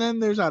Broadway, and then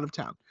there's out of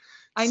town.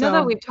 I know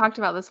that we've talked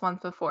about this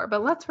once before,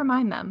 but let's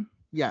remind them.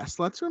 Yes,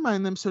 let's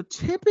remind them. So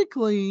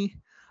typically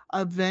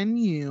a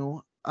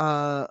venue,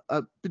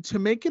 to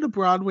make it a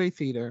Broadway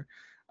theater,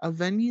 a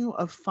venue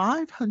of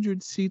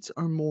 500 seats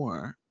or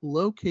more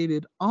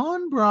located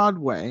on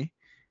Broadway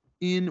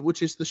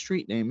which is the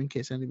street name in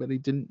case anybody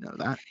didn't know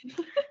that,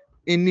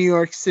 in New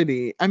York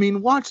City. I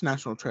mean, watch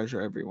National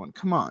Treasure, everyone.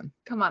 Come on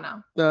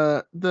now.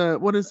 The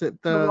what is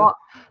it? The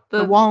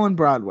wall in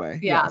Broadway.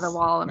 Yeah, yes. The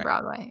wall in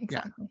Broadway.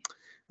 Exactly. Yeah.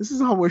 This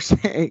is all we're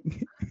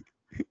saying.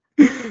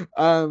 In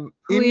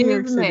New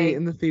York City,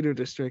 in the theater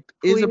district,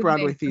 is a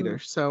Broadway theater.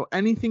 So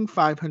anything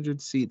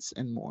 500 seats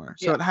and more.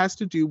 So it has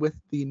to do with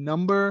the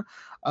number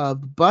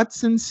of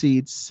butts and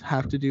seats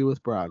have to do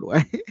with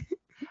Broadway.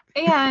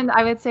 And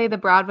I would say the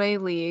Broadway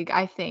League,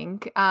 I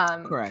think,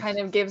 kind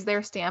of gives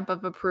their stamp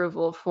of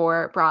approval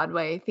for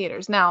Broadway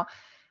theaters. Now,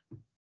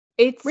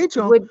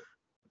 Rachel,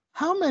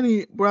 how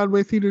many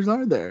Broadway theaters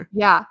are there?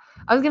 Yeah,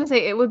 I was going to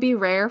say it would be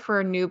rare for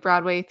a new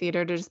Broadway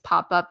theater to just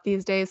pop up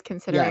these days,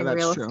 considering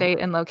real estate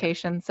and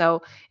location.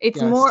 So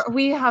it's more,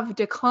 we have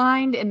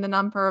declined in the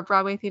number of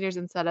Broadway theaters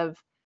instead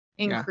of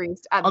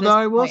increased. Although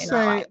I will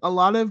say a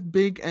lot of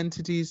big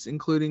entities,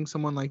 including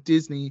someone like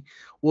Disney,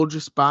 will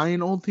just buy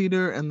an old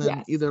theater and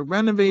then either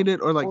renovate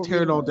it or like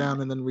tear it all down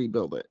and then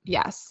rebuild it.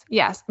 Yes.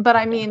 But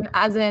I mean,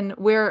 as in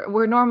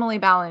we're normally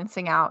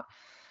balancing out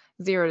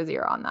 0 to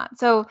 0 on that.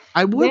 So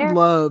I would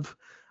love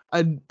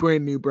a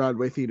brand new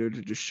Broadway theater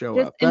to just show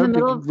up. That would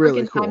be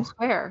really cool. Times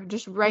Square,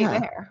 just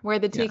right there where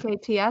the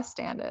TKTS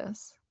stand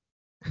is.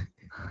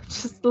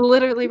 Just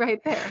literally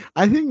right there.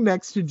 I think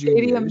next to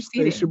Juniors,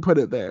 they should put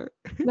it there.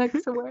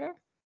 Next to where?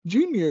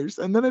 Juniors,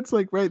 and then it's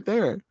like right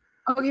there.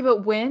 Okay,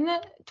 but when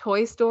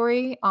Toy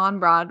Story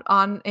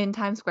in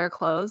Times Square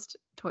closed,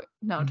 Toy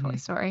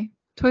Story,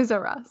 Toys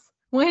R Us.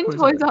 When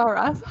Toys R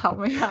Us, oh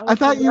my God! I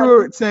thought you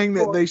were saying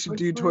that they should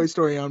do Toy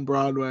Story on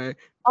Broadway.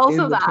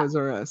 Also, that Toys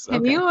R Us.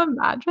 Can you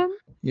imagine?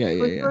 Yeah.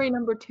 Toy Story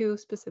number 2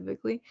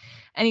 specifically.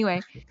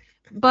 Anyway,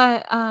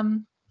 but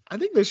I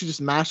think they should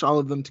just mash all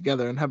of them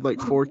together and have like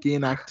Forky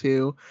in Act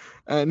 2,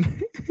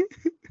 and.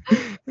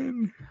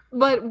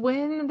 But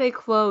when they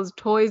closed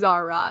Toys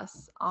R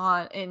Us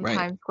in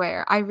Times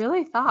Square, I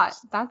really thought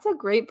that's a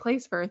great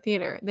place for a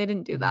theater. They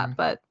didn't do that,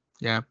 but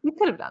we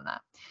could have done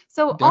that.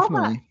 So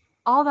definitely.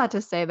 All that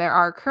to say, there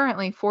are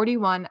currently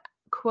 41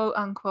 quote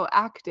unquote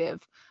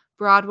active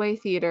Broadway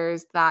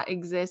theaters that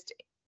exist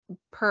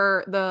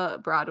per the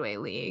Broadway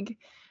League.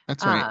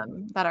 That's right.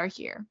 That are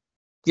here.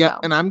 Yeah,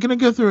 and I'm going to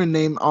go through and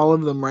name all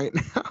of them right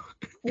now.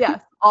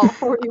 Yes, all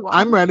 41.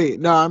 I'm ready.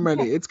 No, I'm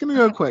ready. It's going to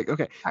go quick.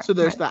 Okay. Right, so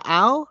there's the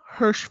Al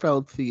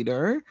Hirschfeld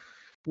Theater,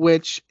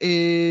 which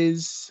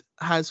has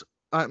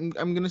I'm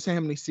going to say how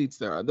many seats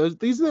there are.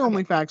 These are the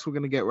only facts we're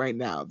going to get right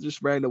now,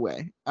 just right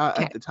away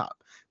at the top.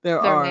 There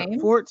are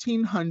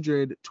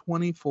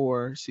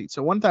 1,424 seats,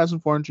 so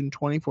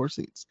 1,424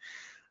 seats.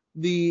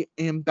 The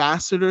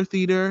Ambassador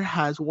Theater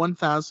has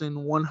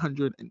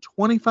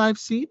 1,125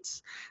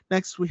 seats.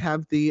 Next, we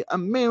have the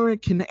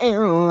American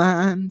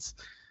Airlines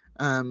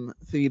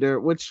Theater,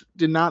 which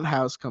did not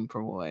house Come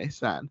From Away,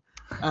 sad.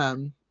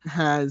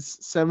 Has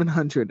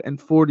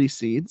 740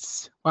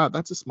 seats. Wow,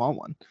 that's a small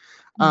one.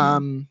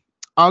 Mm-hmm.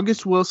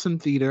 August Wilson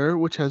Theater,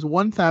 which has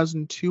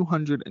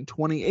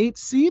 1,228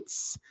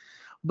 seats.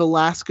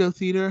 Belasco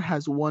Theater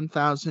has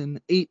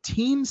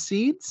 1,018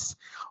 seats.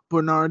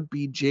 Bernard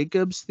B.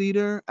 Jacobs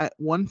Theater at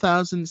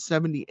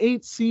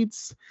 1,078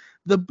 seats.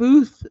 The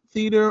Booth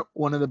Theater,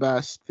 one of the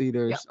best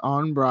theaters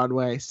on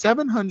Broadway,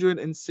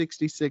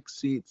 766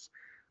 seats.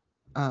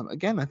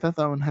 Again, I thought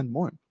that one had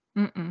more.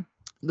 Mm-mm.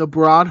 The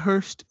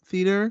Broadhurst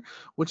Theater,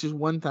 which is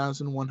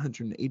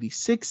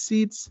 1,186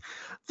 seats.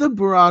 The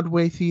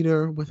Broadway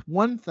Theater with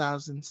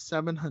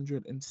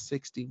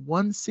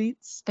 1,761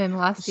 seats.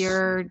 Unless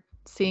you're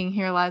seeing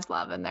Here Lies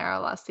Love, and there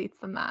are less seats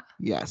than that.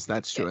 Yes,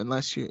 that's true.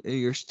 Unless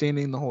you're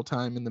standing the whole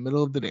time in the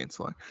middle of the dance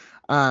floor.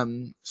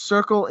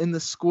 Circle in the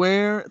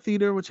Square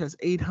Theater, which has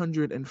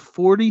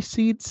 840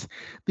 seats.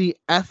 The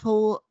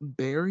Ethel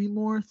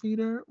Barrymore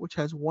Theater, which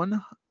has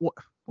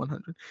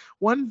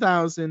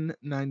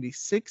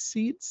 1,096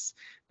 seats.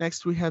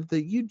 Next, we have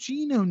the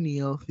Eugene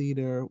O'Neill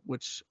Theater,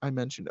 which I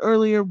mentioned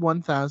earlier,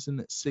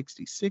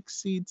 1,066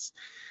 seats.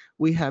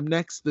 We have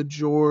next the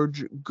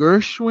George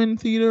Gershwin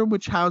Theater,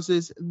 which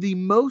houses the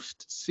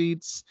most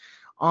seats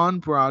on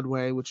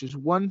Broadway, which is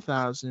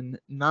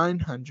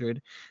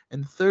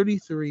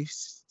 1,933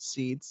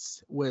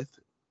 seats, with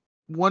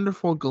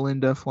wonderful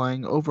Glinda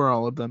flying over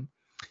all of them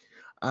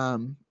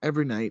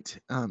every night.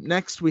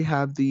 Next, we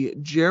have the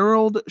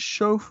Gerald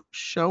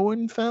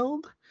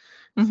Schoenfeld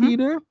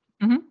Theater,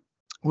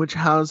 which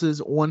houses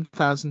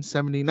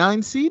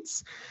 1,079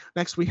 seats.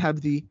 Next, we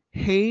have the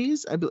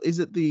Hayes. Is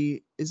it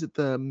the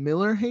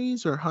Miller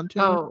Hayes or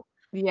Hunter? Oh,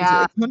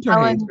 yeah. Hunter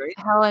Hayes, right?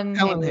 Helen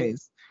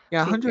Hayes.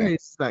 Yeah, Hunter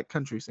Hayes is that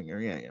country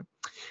singer. Yeah.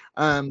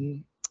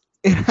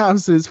 It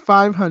houses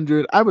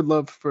 500. I would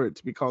love for it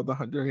to be called the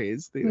Hunter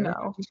Hayes Theater. No,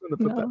 I just want to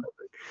put that out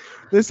there.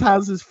 This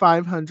houses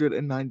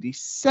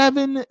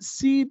 597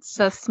 seats.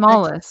 The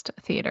smallest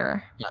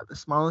theater. Yeah, the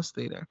smallest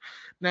theater.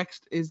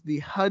 Next is the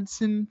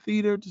Hudson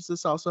Theater. Does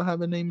this also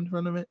have a name in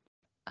front of it?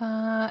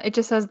 It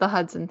just says the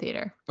Hudson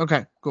Theater.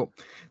 Okay, cool.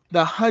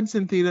 The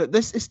Hudson Theater.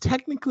 This is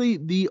technically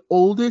the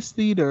oldest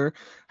theater,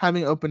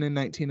 having opened in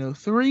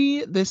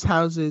 1903. This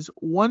houses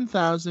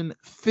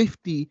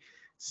 1,050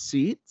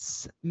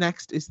 seats.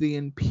 Next is the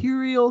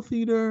Imperial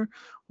Theater,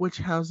 which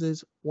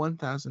houses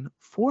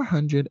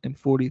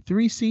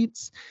 1,443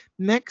 seats.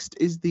 Next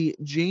is the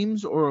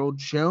James Earl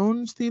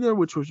Jones Theater,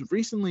 which was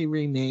recently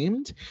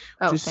renamed,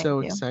 which is so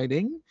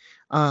exciting.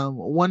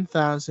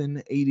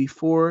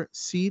 1,084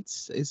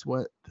 seats is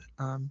what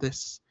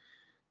this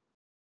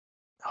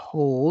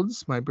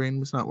holds. My brain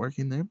was not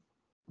working there.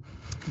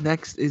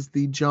 Next is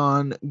the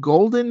John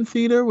Golden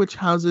Theater, which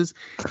houses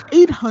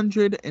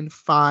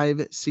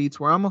 805 seats.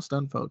 We're almost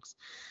done, folks.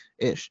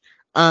 Ish.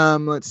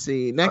 Let's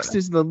see. Next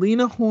is the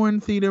Lena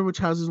Horne Theater, which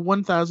houses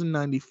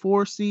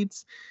 1,094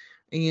 seats.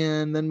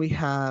 And then we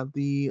have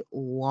the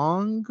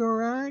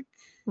Longacre?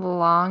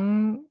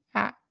 Longacre,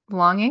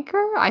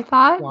 I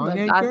thought.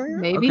 Longacre?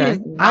 Maybe okay.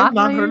 I've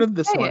not heard of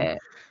this one. It.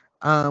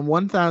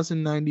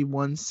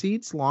 1,091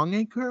 seats.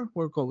 Longacre?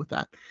 We'll go with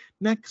that.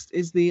 Next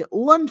is the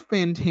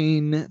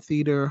Lunfontaine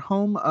Theater,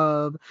 home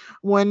of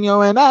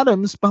Wenyo and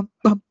Adams. Bum,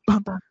 bum,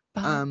 bum.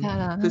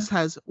 This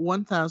has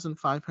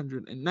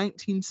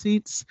 1,519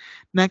 seats.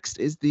 Next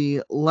is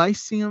the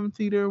Lyceum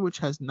Theater, which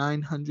has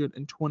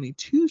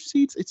 922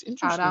 seats. It's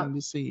interesting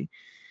to see.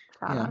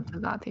 Shout out to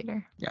that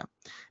theater. Yeah.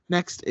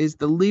 Next is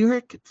the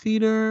Lyric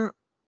Theater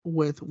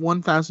with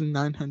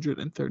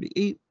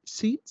 1,938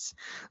 seats.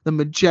 The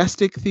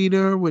Majestic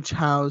Theater, which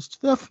housed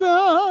the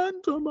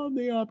Phantom of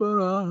the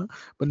Opera,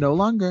 but no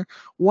longer,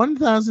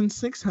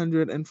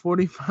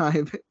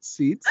 1,645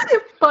 seats.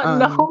 But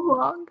no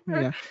longer.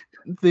 Yeah.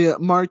 The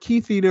Marquis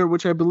Theater,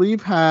 which I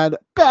believe had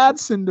Bad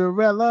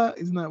Cinderella.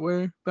 Isn't that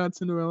where Bad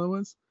Cinderella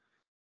was?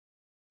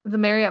 The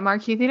Marriott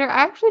Marquis Theater?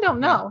 I actually don't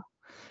know.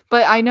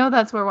 But I know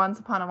that's where Once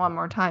Upon a One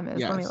More Time is.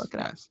 Let me look it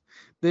up.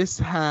 This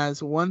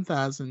has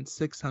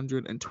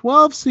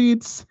 1,612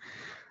 seats.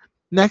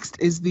 Next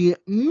is the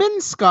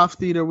Minskoff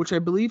Theater, which I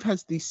believe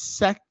has the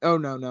Oh,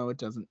 no, it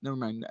doesn't. Never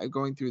mind.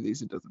 Going through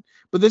these, it doesn't.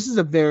 But this is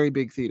a very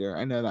big theater.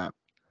 I know that.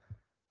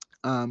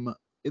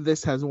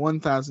 This has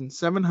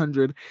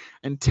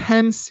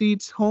 1,710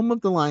 seats, home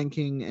of the Lion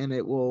King, and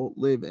it will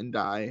live and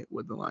die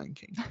with the Lion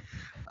King.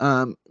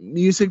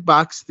 Music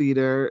Box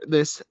Theater.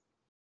 This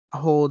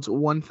holds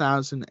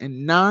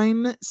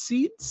 1,009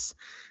 seats.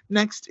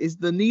 Next is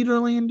the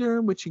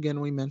Nederlander, which again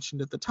we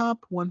mentioned at the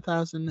top,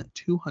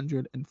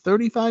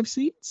 1,235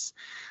 seats.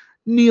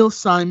 Neil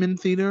Simon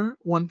Theater,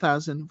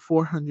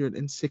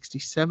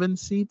 1,467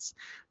 seats.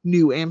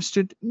 New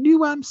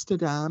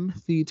Amsterdam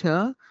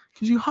Theater,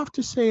 because you have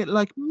to say it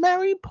like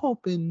Mary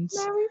Poppins.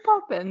 Mary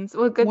Poppins.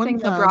 Well, good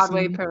thing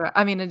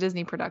a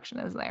Disney production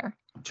is there.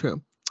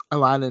 True.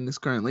 Aladdin is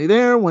currently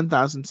there,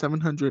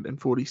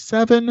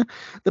 1,747.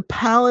 The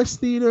Palace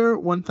Theater,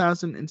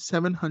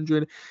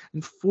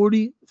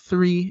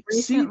 1,743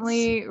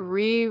 Recently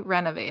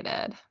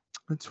re-renovated.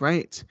 That's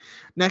right.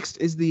 Next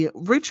is the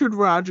Richard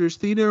Rogers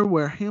Theater,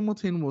 where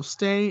Hamilton will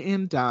stay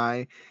and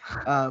die,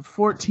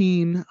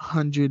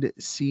 1,400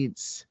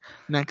 seats.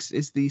 Next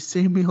is the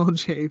Samuel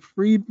J.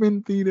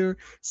 Friedman Theater,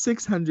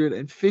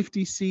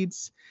 650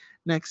 seats.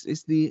 Next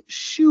is the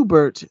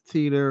Schubert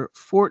Theater,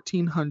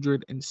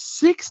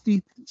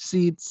 1,460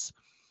 seats.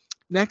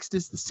 Next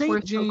is the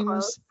St.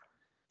 James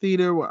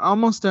Theater. We're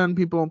almost done,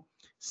 people.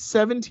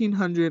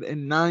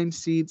 1,709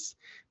 seats.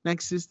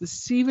 Next is the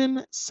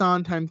Stephen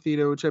Sondheim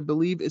Theater, which I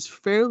believe is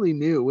fairly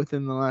new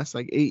within the last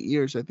 8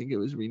 years. I think it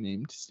was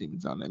renamed to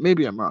Stephen Sondheim.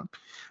 Maybe I'm wrong.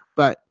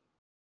 But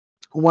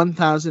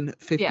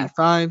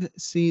 1,055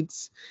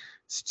 seats.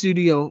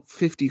 Studio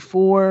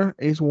 54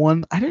 is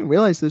one. I didn't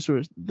realize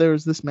there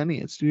was this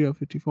many at Studio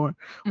 54.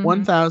 Mm-hmm.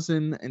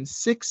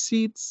 1,006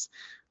 seats.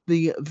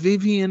 The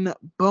Vivian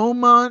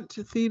Beaumont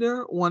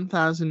Theater,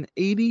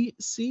 1,080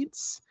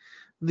 seats.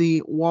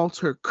 The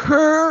Walter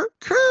Kerr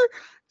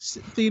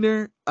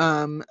Theater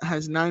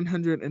has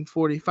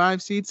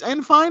 945 seats.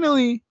 And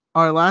finally,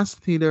 our last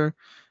theater,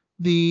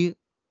 the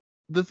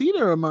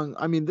theater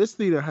this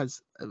theater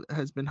has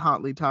been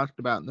hotly talked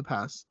about in the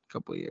past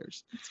couple of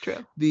years. It's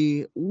true.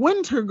 The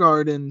Winter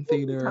Garden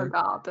Theater.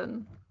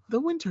 The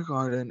Winter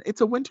Garden.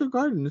 It's a winter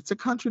garden. It's a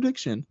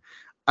contradiction.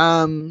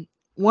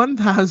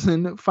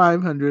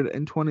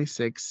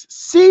 1,526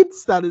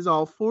 seats. That is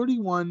all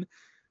 41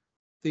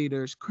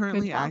 theaters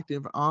currently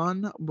active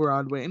on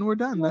Broadway, and we're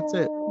done. That's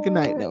it. Good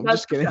night. No, I'm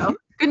just kidding.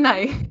 Good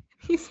night.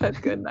 He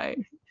said good night.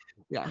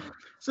 Yeah.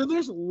 So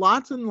there's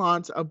lots and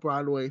lots of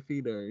Broadway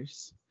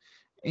theaters.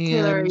 And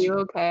Taylor, are you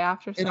okay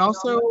after? And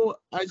also,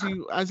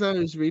 as I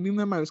was reading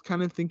them, I was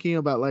kind of thinking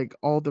about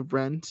all the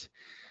rent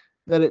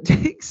that it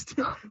takes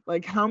to,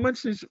 how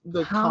much is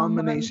the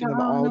combination of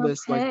all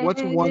this?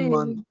 What's 1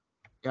 month?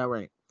 Yeah,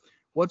 right.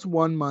 What's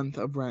 1 month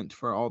of rent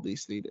for all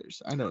these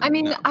theaters? I don't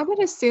know. I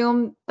would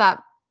assume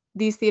that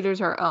these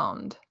theaters are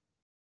owned.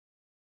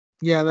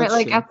 Yeah, that's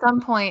right. True. At some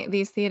point,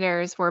 these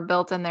theaters were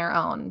built and they're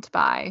owned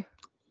by.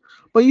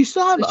 But you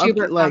still have air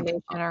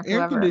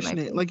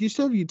conditioning. You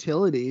still have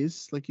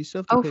utilities. You still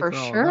have to pay for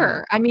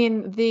sure.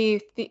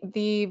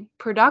 The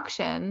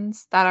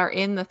productions that are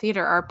in the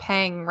theater are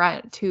paying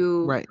rent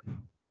to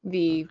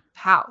the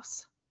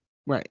house.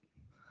 Right.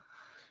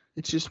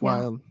 It's just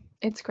wild.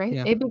 It's crazy.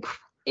 Yeah. It'd be crazy.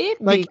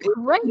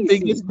 The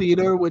biggest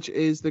theater, which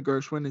is the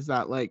Gershwin, is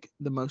that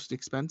the most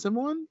expensive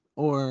one,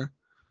 or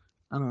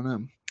I don't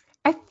know.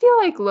 I feel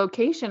like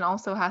location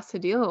also has to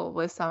deal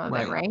with some of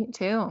it, right?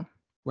 Too.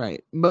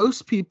 Right.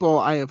 Most people,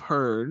 I have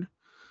heard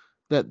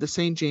that the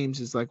St. James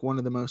is one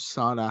of the most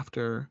sought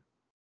after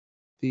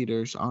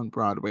theaters on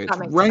Broadway. It's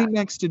right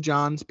next to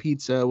John's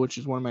Pizza, which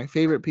is one of my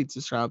favorite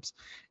pizza shops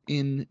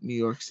in New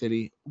York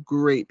City.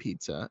 Great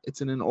pizza.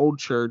 It's in an old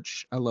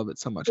church. I love it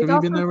so much. Have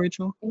you been there,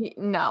 Rachel?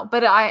 No,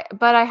 but I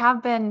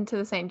have been to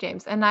the St.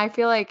 James, and I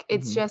feel like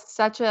it's just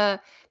the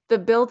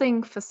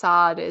building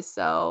facade is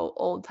so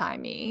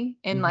old-timey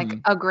in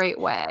a great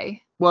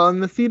way. Well,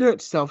 and the theater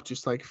itself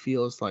just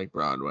feels like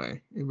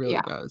Broadway. It really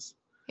does.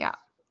 Yeah.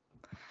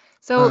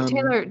 So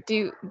Taylor,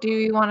 do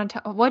you want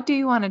to what do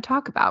you want to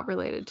talk about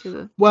related to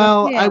the?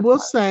 Well, I will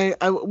say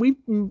we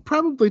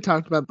probably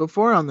talked about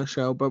before on the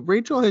show, but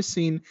Rachel has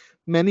seen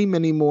many,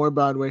 many more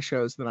Broadway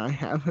shows than I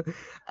have,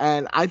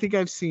 and I think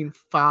I've seen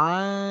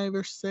 5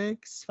 or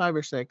 6.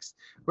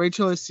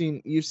 Rachel has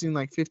seen. You've seen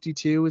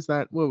 52. Is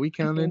that what we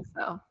counted? I think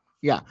so.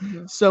 Yeah.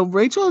 Mm-hmm. So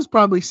Rachel has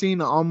probably seen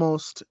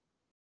almost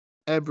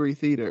every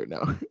theater.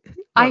 No.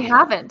 I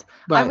haven't.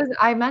 But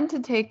I meant to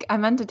take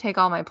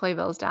all my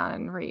playbills down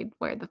and read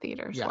where the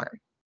theaters were.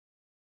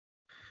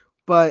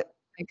 But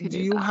do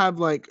you have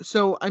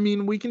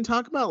we can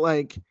talk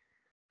about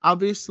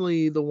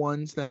obviously the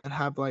ones that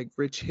have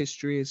rich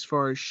history as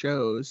far as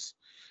shows.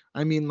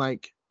 I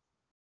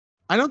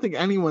don't think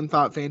anyone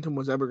thought Phantom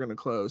was ever going to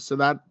close. So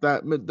that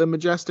the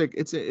Majestic,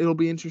 it'll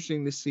be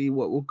interesting to see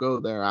what will go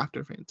there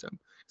after Phantom.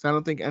 So I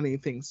don't think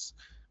anything's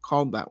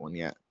called that one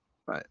yet.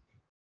 But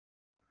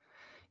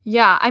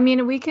yeah,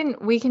 we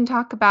can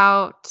talk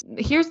about.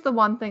 Here's the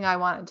one thing I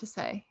wanted to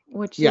say,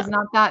 which is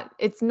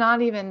it's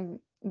not even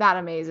that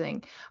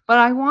amazing, but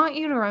I want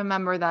you to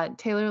remember that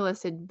Taylor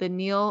listed the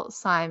Neil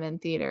Simon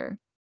Theater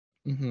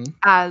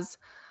as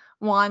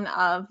one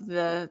of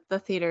the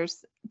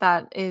theaters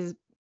that is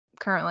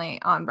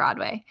currently on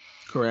Broadway.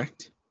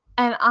 Correct.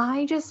 And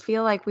I just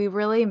feel like we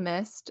really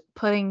missed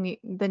putting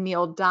the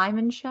Neil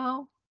Diamond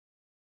Show.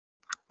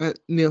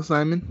 Neil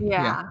Simon?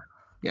 Yeah.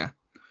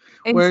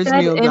 Where's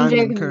Neil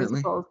Diamond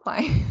currently?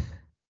 Playing.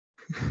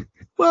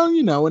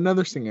 Well,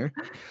 another singer.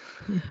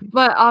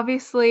 But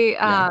obviously,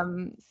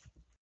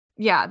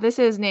 this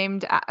is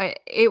named.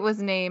 It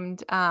was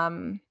named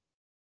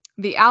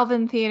the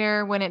Alvin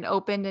Theater when it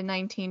opened in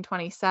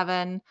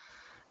 1927,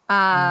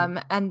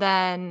 and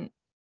then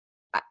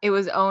it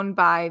was owned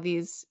by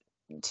these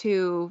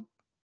two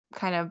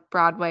kind of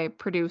Broadway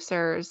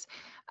producers,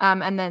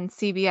 and then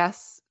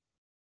CBS.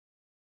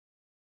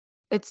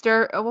 It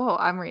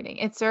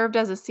served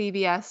as a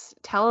CBS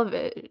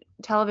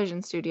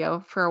television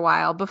studio for a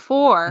while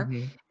before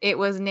it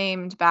was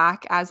named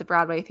back as a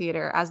Broadway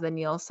theater as the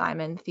Neil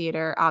Simon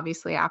Theater,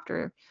 obviously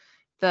after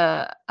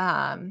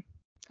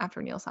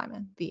Neil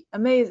Simon, the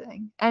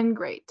amazing and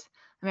great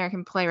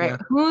American playwright,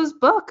 whose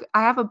book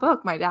I have a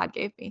book my dad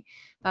gave me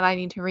that I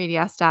need to read.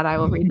 Yes, Dad, I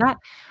will read that.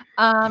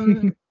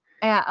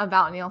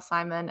 About Neil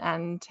Simon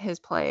and his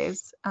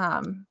plays.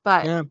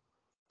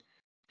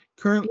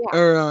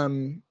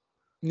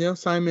 Neil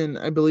Simon,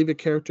 I believe, a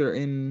character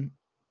in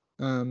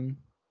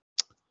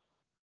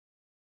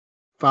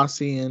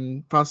Fosse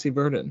and Fosse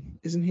Verdon.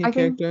 Isn't he a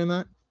character in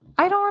that?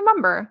 I don't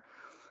remember.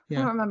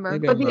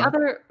 But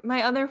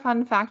my other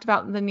fun fact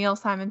about the Neil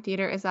Simon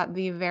Theater is that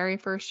the very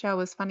first show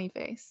was Funny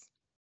Face.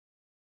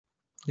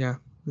 Yeah,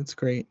 that's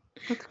great.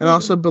 And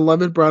also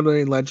beloved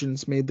Broadway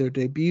legends made their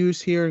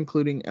debuts here,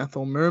 including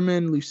Ethel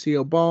Merman,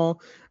 Lucille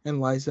Ball, and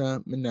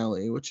Liza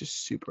Minnelli, which is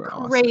super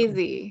awesome.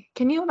 Crazy.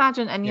 Can you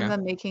imagine any of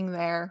them making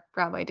their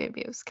Broadway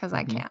debuts? Because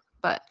I can't,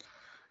 but...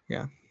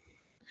 Yeah.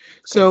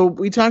 So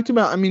we talked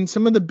about,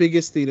 some of the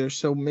biggest theaters.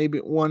 So maybe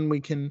one we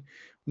can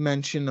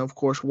mention, of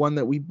course, one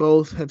that we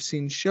both have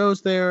seen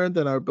shows there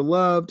that are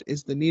beloved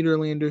is the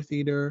Nederlander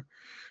Theater.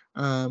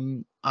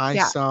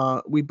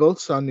 We both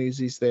saw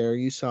Newsies there.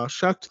 You saw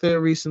Shucked there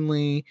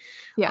recently.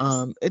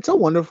 Yes. It's a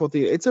wonderful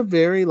theater. It's a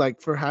very,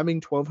 for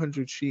having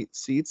 1,200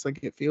 seats,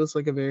 it feels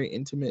like a very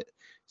intimate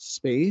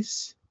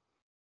space.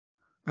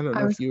 I don't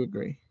know if you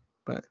agree,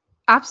 but.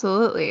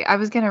 Absolutely. I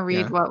was going to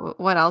read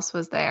what else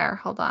was there.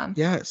 Hold on.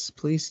 Yes,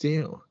 please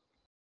do.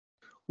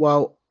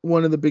 Well,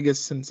 one of the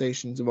biggest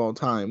sensations of all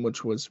time,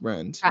 which was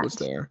Rent. Was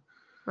there.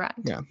 Rent.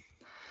 Yeah.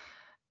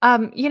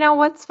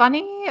 What's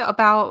funny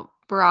about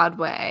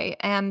Broadway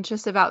and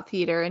just about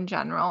theater in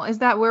general is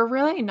that we're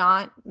really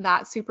not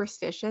that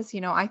superstitious.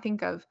 I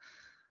think of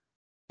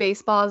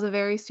baseball as a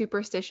very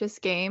superstitious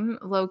game,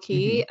 low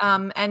key.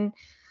 And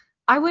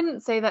I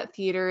wouldn't say that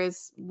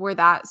we're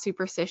that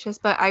superstitious,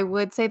 but I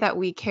would say that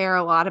we care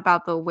a lot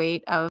about the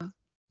weight of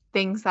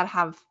things that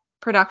have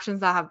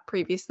productions that have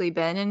previously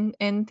been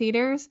in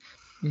theaters.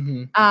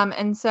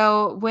 And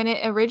so when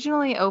it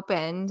originally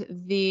opened,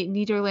 the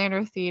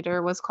Nederlander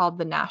Theater was called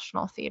the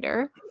National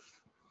Theater.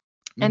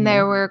 And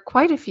there were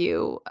quite a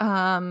few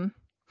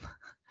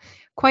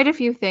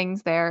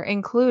things there,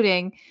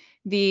 including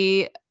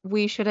the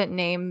we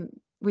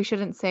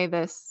shouldn't say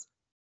this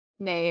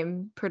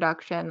name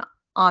production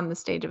on the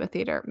stage of a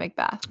theater,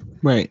 Macbeth.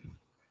 Right.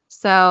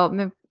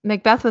 So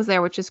Macbeth was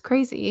there, which is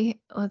crazy.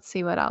 Let's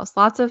see what else.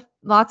 Lots of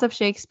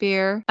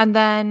Shakespeare. And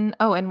then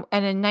and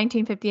in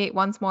 1958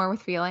 Once More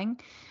with Feeling.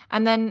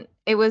 And then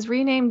it was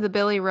renamed the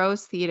Billy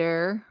Rose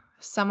Theater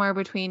somewhere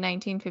between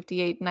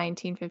 1958 and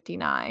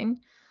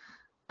 1959.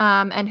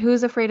 And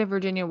Who's Afraid of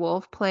Virginia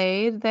Woolf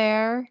played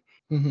there.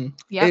 Yep.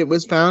 It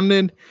was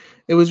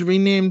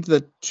renamed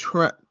the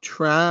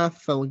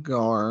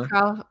Trafalgar.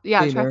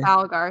 Theater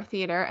Trafalgar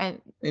Theater, and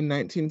in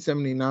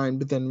 1979,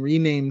 but then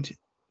renamed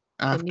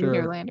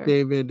after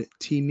David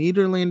T.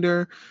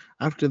 Nederlander,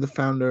 after the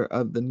founder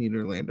of the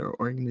Nederlander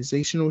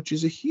organization, which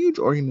is a huge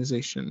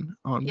organization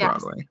on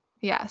Broadway.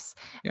 Yes.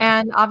 Yeah.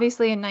 And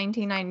obviously in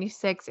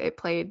 1996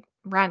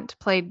 Rent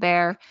played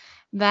there.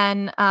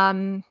 Then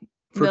for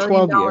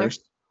 12 years.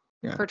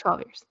 Yeah. For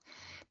 12 years.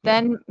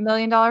 Then $1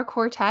 Million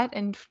Quartet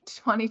in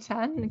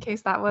 2010, in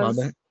case that was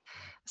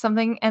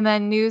something. And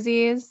then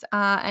Newsies,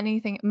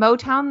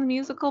 Motown the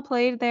musical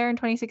played there in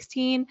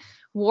 2016.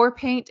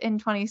 Warpaint in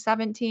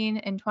 2017.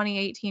 In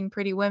 2018,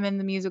 Pretty Women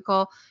the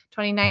musical.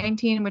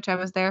 2019, which I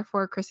was there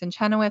for, Kristen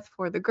Chenoweth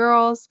for The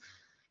Girls.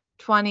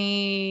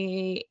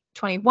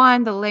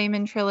 2021, the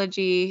Lehman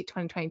Trilogy.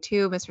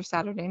 2022, Mr.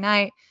 Saturday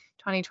Night.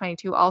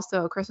 2022,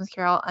 also A Christmas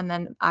Carol. And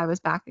then I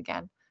was back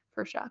again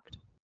for Shucked.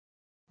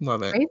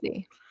 Love it.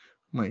 Crazy.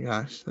 Oh my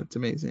gosh, that's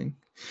amazing.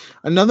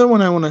 Another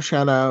one I want to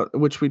shout out,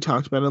 which we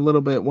talked about a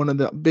little bit, one of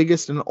the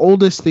biggest and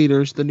oldest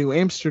theaters, the New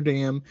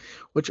Amsterdam,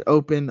 which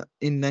opened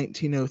in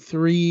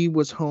 1903,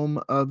 was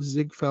home of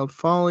Ziegfeld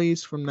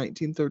Follies from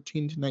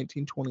 1913 to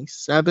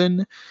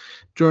 1927.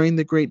 During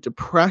the Great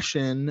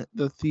Depression,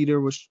 the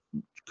theater was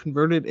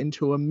converted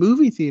into a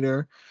movie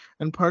theater,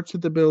 and parts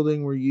of the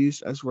building were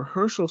used as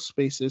rehearsal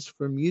spaces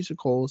for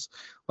musicals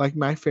like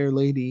My Fair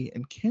Lady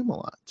and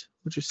Camelot,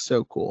 which is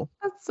so cool.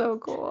 That's so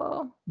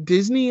cool.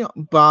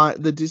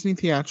 The Disney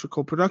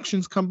Theatrical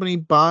Productions Company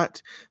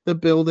bought the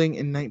building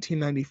in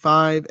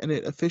 1995, and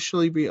it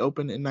officially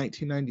reopened in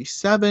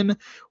 1997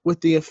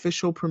 with the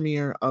official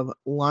premiere of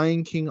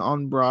Lion King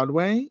on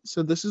Broadway.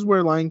 So this is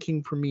where Lion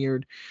King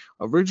premiered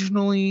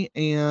originally,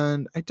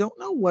 and I don't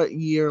know what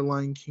year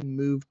Lion King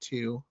moved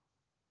to.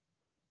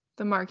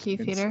 The Marquee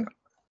Theater?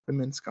 The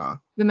Minskoff.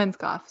 The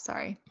Minskoff,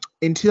 sorry.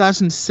 In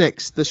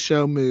 2006, the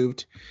show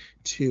moved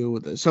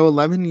to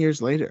 11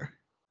 years later.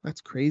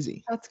 That's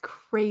crazy. That's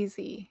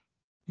crazy.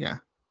 Yeah.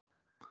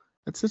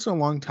 That's such a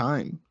long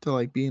time to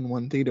like be in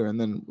one theater, and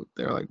then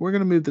they're like, we're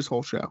gonna move this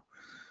whole show.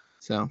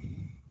 So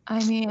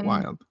I mean,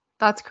 wild.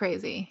 That's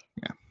crazy.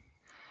 Yeah.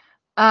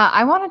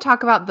 I want to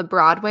talk about the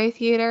Broadway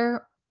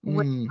Theater,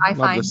 which I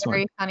find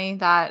very one. funny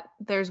that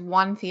there's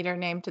one theater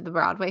named to the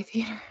Broadway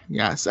Theater.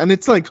 Yes, and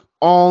it's like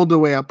all the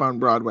way up on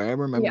Broadway. I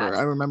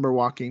remember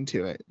walking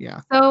to it.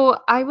 Yeah. So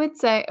I would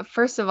say,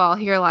 first of all,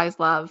 Here Lies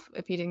Love,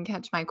 if you didn't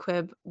catch my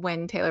quib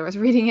when Taylor was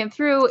reading it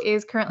through,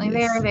 is currently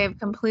there. They've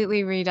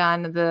completely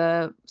redone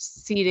the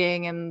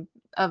seating and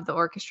of the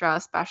orchestra,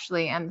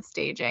 especially, and the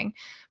staging.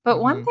 But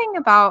one thing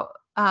about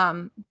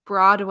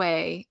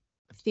Broadway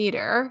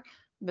Theater,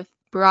 the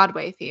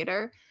Broadway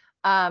Theater,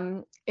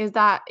 is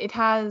that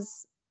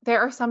there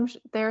are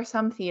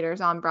some theaters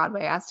on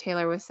Broadway, as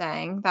Taylor was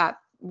saying, that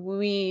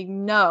we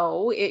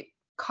know it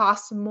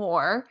costs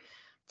more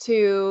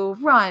to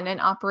run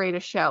and operate a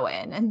show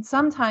in. And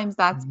sometimes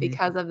that's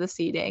because of the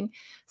seating.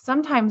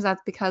 Sometimes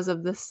that's because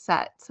of the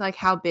sets, like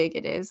how big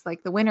it is.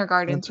 Like the Winter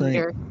Garden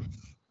Theater,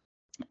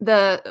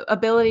 the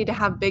ability to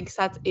have big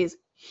sets is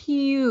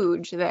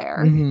huge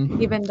there,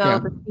 even though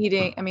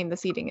the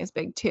seating is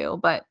big too,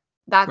 but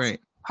that's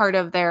part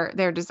of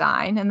their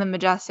design. And the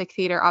Majestic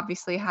Theater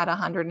obviously had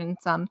 100 and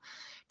some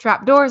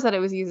trap doors that it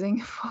was using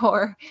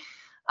for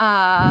the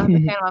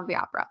Phantom of the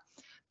Opera.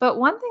 But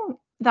one thing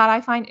that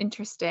I find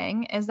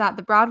interesting is that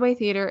the Broadway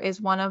Theater is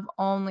one of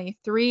only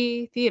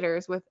 3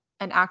 theaters with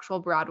an actual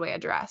Broadway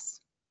address.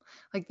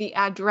 Like the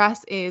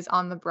address is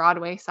on the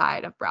Broadway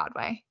side of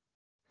Broadway.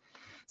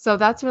 So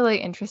that's really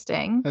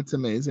interesting. That's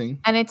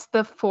amazing. And it's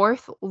the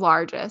 4th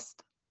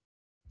largest.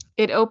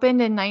 It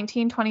opened in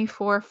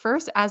 1924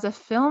 first as a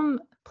film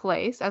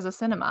place, as a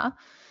cinema.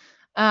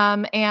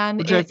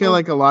 Which I feel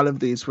like a lot of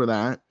these were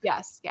that.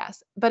 Yes.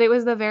 But it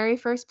was the very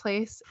first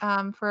place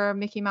for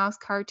Mickey Mouse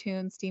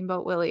cartoon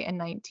Steamboat Willie in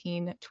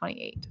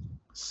 1928.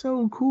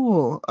 So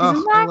cool.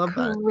 Isn't that I love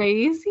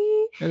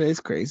crazy? That is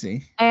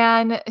crazy.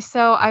 And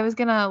so I was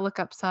going to look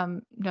up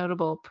some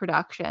notable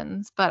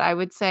productions, but I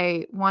would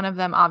say one of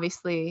them,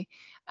 obviously,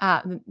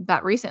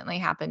 that recently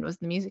happened was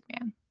The Music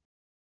Man.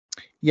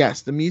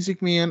 Yes, The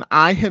Music Man.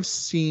 I have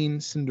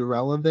seen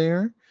Cinderella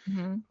there.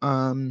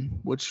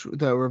 Which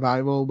the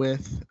revival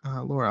with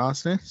Laura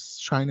Osnes,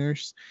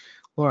 Shiner's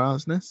Laura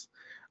Osnes.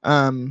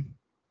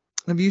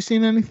 Have you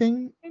seen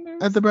anything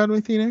at the Broadway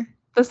Theater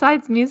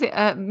besides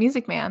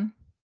Music Man?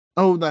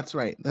 Oh, that's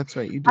right. You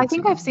did. I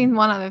think I've seen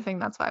one other thing.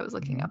 That's why I was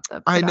looking up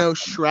the production. I know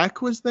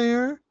Shrek was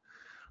there.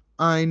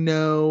 I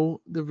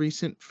know the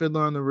recent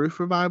Fiddler on the Roof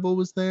revival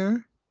was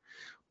there.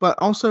 But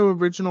also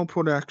original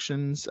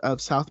productions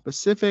of South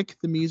Pacific,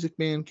 The Music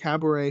Man,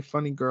 Cabaret,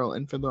 Funny Girl,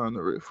 and Fiddler on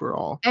the Roof were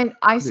all. And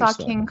I saw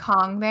King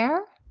Kong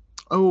there.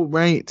 Oh,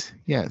 right.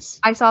 Yes.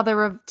 I saw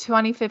the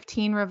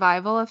 2015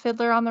 revival of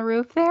Fiddler on the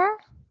Roof there.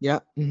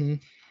 Yeah. Oh,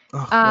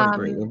 what a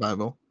great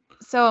revival.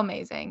 So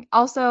amazing.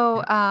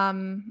 Also,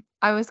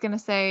 I was going to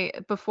say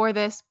before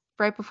this,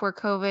 right before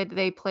COVID,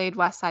 they played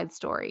West Side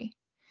Story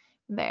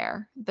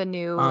there. The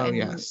new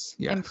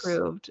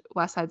improved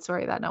West Side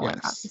Story that no one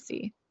got to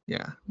see.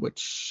 Yeah,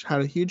 which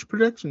had a huge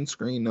projection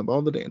screen of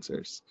all the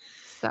dancers.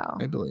 So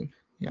I believe.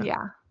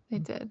 Yeah, they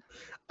did.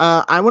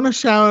 I want to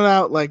shout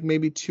out like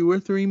maybe 2 or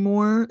 3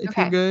 more if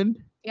you're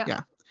good.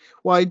 Yeah.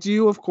 Well, I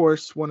do of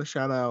course want to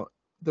shout out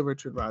the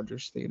Richard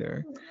Rodgers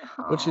Theater,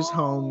 which is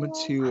home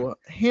to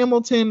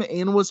Hamilton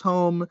and was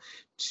home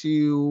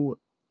to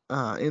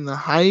In the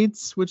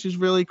Heights, which is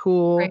really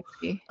cool.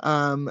 Crazy.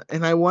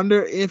 And I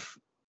wonder if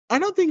I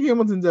don't think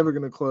Hamilton's ever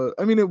going to close.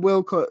 I mean, it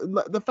will close.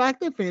 The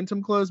fact that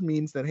Phantom closed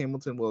means that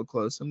Hamilton will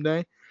close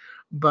someday.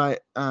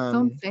 But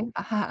don't say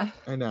that.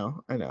 I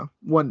know.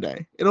 One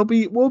day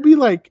we'll be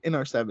like in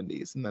our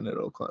 70s, and then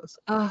it'll close.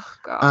 Oh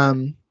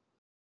God.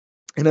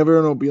 And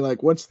everyone will be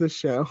like, "What's this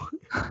show?"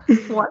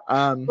 What?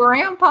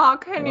 Grandpa,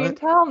 can you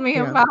tell me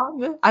about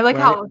this? I like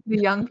how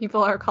the young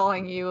people are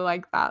calling you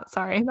like that.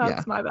 Sorry,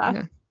 that's my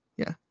bad.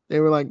 Yeah.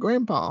 They were like,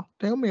 "Grandpa,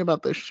 tell me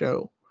about this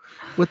show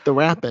with the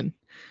rapping."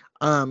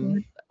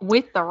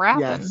 With the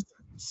rapping. Yes.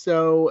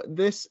 So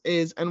this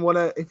is, and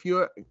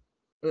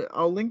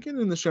I'll link it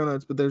in the show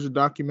notes, but there's a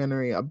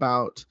documentary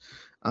about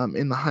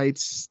In the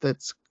Heights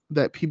that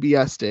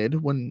PBS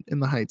did when In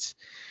the Heights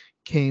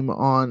came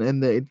on,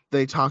 and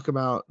they talk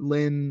about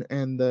Lynn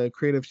and the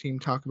creative team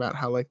talk about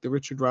how like the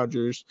Richard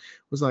Rodgers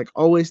was like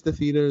always the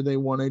theater they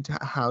wanted to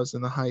house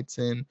In the Heights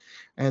in,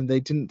 and they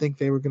didn't think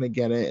they were going to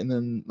get it, and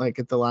then like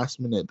at the last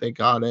minute they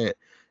got it.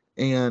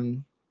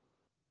 And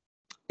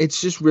it's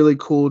just really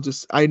cool.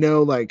 I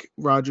know like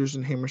Rodgers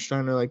and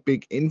Hammerstein are like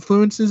big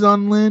influences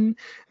on Lynn,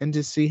 and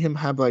to see him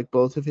have like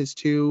both of his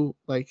two,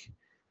 like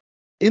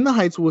In the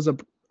Heights was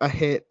a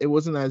hit. It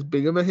wasn't as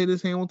big of a hit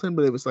as Hamilton,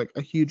 but it was like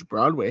a huge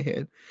Broadway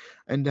hit.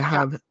 And to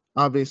have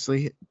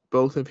obviously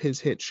both of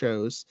his hit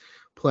shows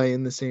play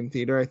in the same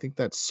theater, I think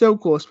that's so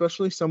cool,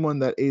 especially someone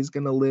that is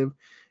going to live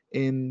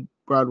in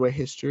Broadway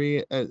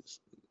history as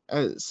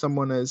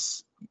someone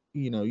as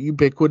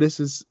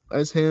ubiquitous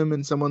as him,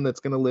 and someone that's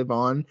going to live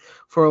on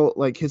for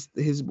like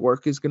his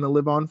work is going to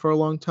live on for a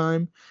long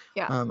time.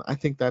 Yeah. I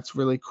think that's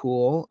really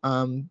cool.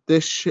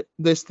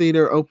 This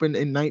theater opened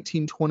in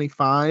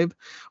 1925,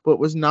 but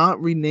was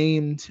not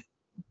renamed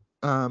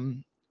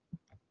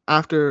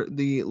after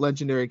the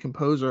legendary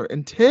composer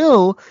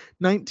until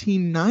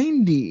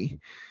 1990,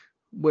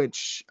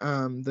 which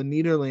the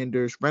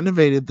Nederlanders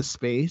renovated the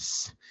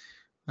space.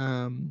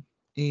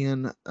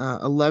 And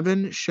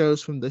 11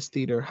 shows from this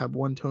theater have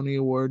won Tony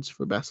Awards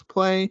for Best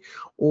Play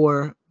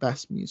or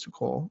Best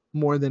Musical,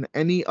 more than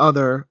any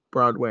other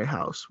Broadway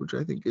house, which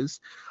I think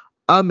is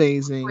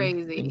amazing.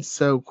 Crazy. And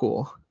so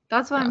cool.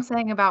 That's what I'm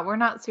saying about we're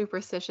not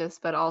superstitious,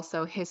 but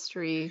also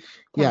history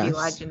can be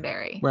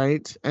legendary.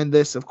 Right. And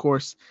this, of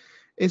course,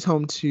 is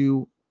home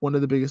to one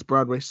of the biggest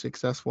Broadway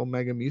successful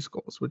mega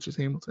musicals, which is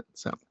Hamilton.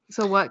 So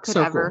what could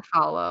ever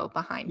follow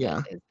behind it?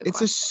 Is the it's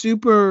question. A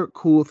super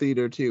cool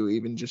theater too,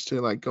 even just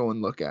to like go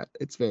and look at.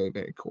 It's very,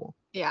 very cool.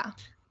 Yeah.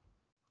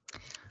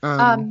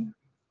 I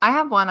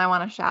have one I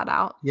want to shout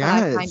out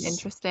that I find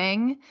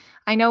interesting.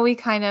 I know we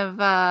kind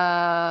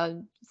of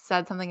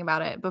said something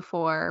about it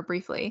before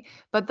briefly,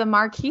 but the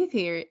Marquis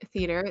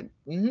Theater,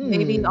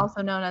 maybe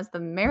also known as the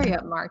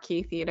Marriott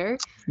Marquis Theater,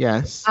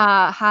 has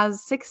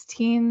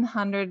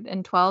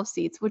 1,612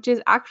 seats, which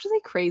is actually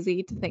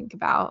crazy to think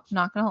about,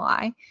 not gonna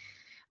lie.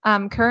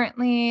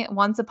 Currently,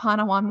 Once Upon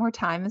a One More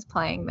Time is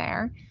playing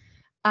there.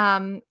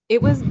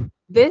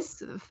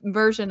 This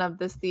version of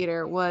this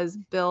theater was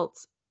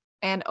built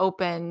and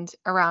opened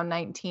around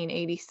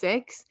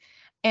 1986.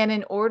 And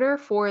in order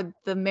for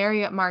the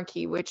Marriott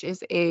Marquis, which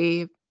is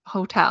a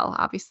hotel,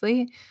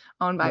 obviously,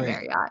 owned by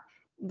Marriott,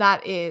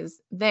 that is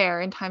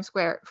there in Times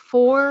Square,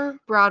 4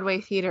 Broadway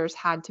theaters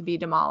had to be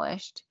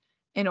demolished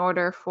in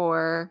order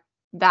for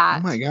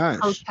that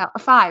hotel.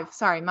 5,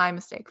 sorry, my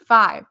mistake.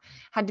 5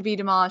 had to be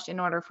demolished in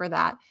order for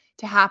that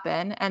to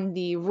happen. And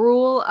the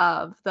rule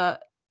of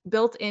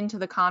built into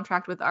the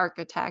contract with the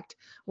architect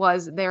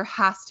was there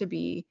has to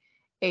be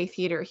a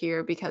theater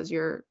here because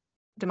you're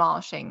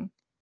demolishing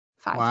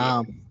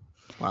 5 theaters.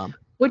 Wow.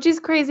 Which is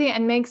crazy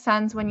and makes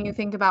sense when you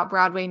think about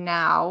Broadway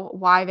now,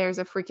 why there's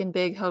a freaking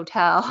big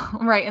hotel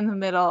right in the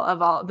middle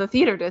of all the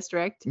theater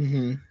district.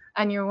 Mm-hmm.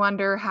 And you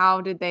wonder, how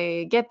did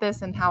they get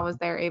this and how was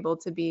there able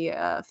to be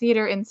a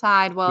theater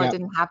inside? Well, it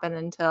didn't happen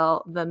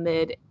until the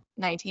mid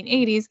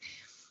 1980s.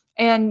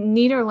 And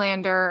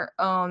Nederlander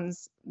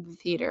owns the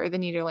theater. The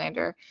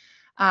Nederlander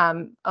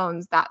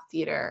owns that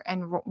theater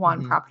and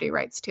won property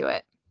rights to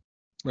it.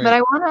 Right. But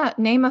I want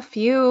to name a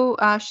few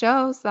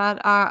shows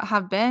that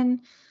have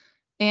been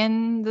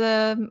in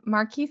the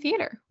Marquis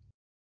Theater.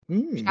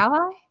 Shall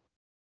I?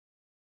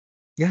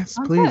 Yes,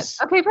 please.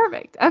 Good. Okay,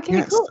 perfect.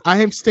 Okay, cool. I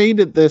have stayed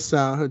at this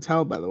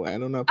hotel, by the way. I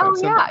don't know if I've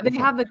said that they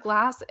have the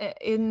glass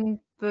in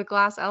the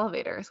glass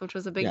elevators, which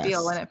was a big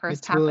deal when it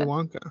first happened. Willy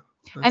Wonka.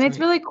 And it's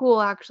really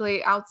cool,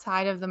 actually,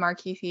 outside of the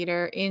Marquis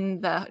Theater,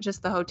 in the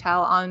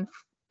hotel on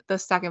the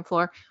second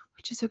floor,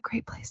 which is a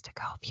great place to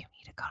go if you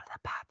need to go to the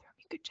bathroom.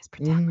 You could just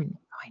pretend like you're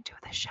going to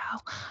the show,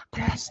 but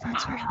that's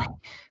not really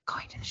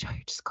going to the show. You're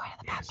just going to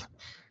the bathroom.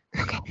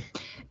 Okay.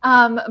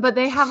 But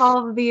they have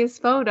all of these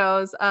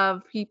photos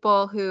of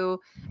people who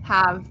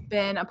have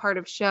been a part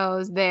of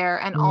shows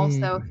there and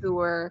also who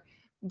were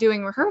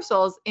doing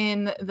rehearsals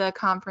in the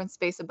conference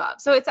space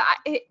above. So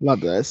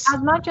love this.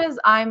 As much as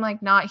I'm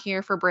like not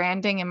here for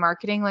branding and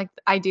marketing, like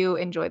I do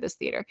enjoy this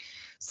theater.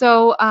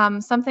 So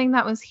something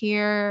that was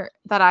here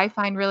that I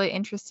find really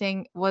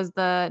interesting was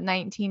the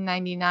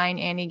 1999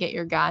 Annie Get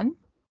Your Gun.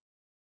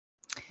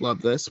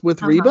 Love this.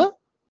 With Reba?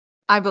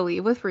 I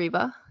believe with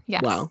Reba.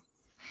 Yes. Wow.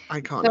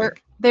 Iconic.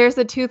 There's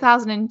a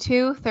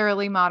 2002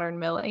 Thoroughly Modern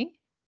Millie.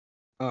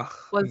 Was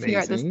amazing. Here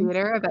at this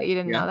theater. I bet you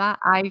didn't know that.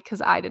 Because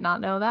I did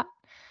not know that.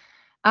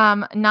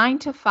 9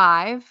 to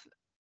 5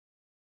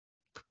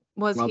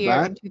 was Love here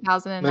that. in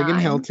 2009.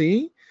 Megan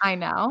Hilty. I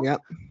know.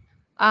 Yep.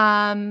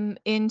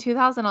 In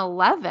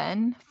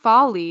 2011,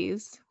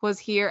 Follies was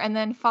here and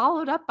then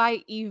followed up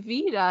by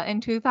Evita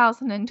in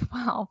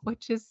 2012,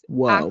 which is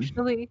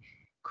actually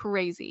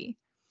crazy.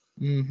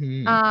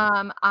 Mm-hmm.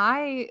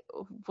 I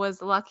was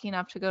lucky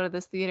enough to go to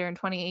this theater in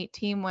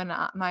 2018 when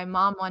my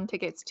mom won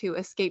tickets to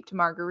Escape to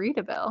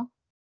Margaritaville.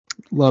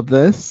 Love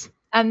this.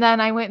 And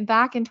then I went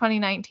back in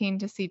 2019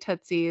 to see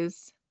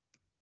Tootsie's.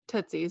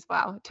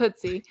 Wow,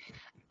 Tootsie.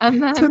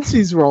 And then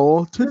Tootsie's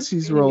Roll.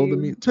 Tootsie Roll.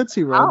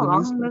 Tootsie Roll. How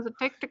long does it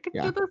take to get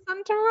to the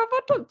center of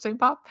a Tootsie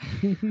Pop?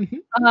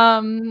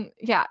 And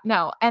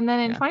then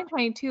in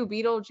 2022,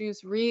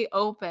 Beetlejuice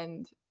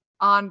reopened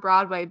on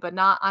Broadway, but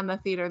not on the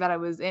theater that I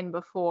was in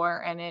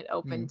before, and it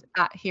opened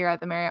here at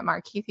the Marriott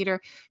Marquis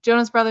Theater.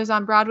 Jonas Brothers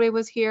on Broadway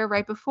was here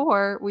right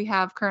before. We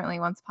have currently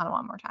Once Upon a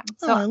One More Time.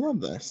 So I love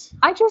this.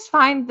 I just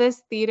find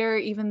this theater,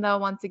 even though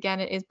once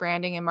again it is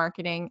branding and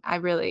marketing,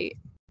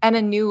 and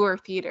a newer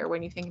theater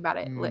when you think about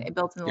it,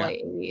 built in the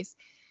late 80s.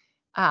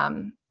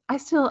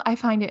 I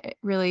find it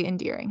really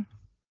endearing.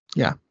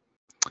 Yeah.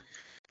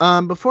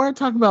 Before I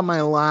talk about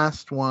my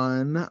last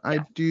one,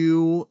 I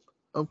do,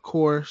 of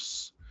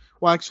course.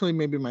 Well, actually,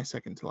 maybe my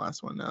second to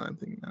last one now that I'm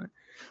thinking about it.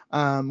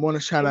 Want to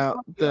shout out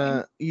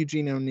the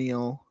Eugene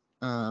O'Neill,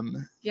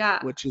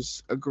 which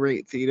is a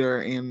great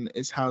theater and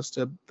is housed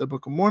to the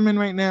Book of Mormon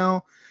right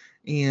now,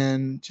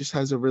 and just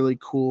has a really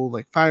cool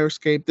like fire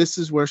escape. This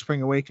is where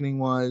Spring Awakening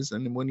was,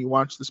 and when you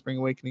watch the Spring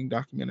Awakening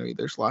documentary,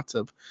 there's lots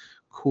of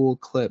cool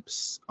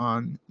clips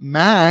on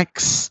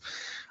Max,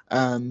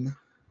 the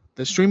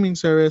streaming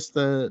service.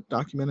 The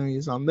documentary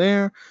is on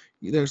there.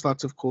 There's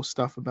lots of cool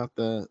stuff about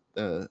the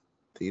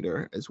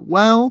theater as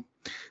well.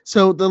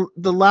 So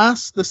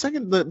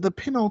the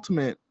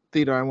penultimate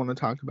theater I want to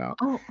talk about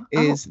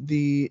is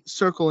the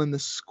Circle in the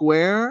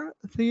Square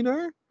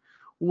Theater,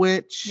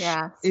 which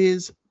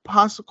is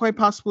quite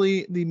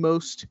possibly the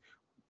most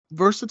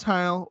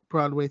versatile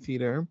Broadway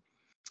theater.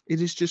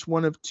 It is just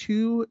one of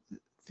two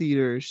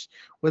theaters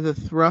with a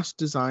thrust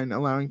design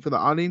allowing for the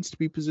audience to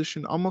be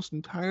positioned almost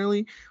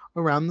entirely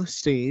around the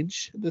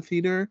stage. The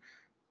theater,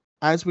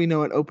 as we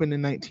know it, opened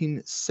in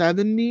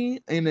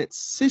 1970, and its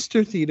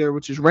sister theater,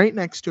 which is right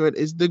next to it,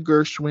 is the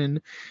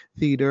Gershwin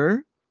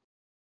Theater.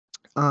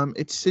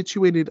 It's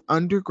situated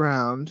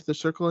underground. The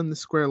Circle in the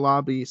Square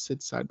lobby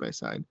sits side by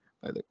side.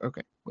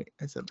 Okay, wait,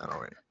 I said that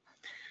already.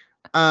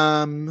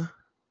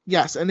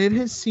 Yes, and it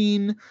has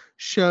seen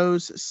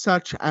shows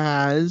such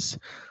as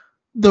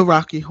the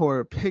Rocky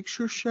Horror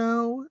Picture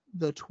Show,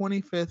 the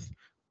 25th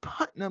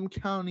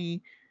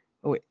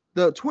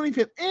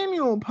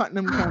Annual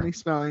Putnam County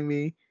Spelling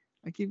Bee.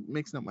 I keep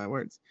mixing up my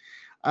words.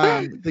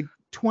 The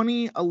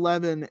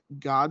 2011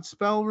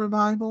 Godspell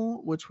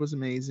Revival, which was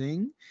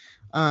amazing.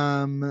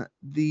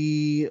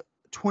 The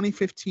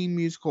 2015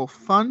 musical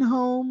Fun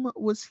Home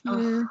was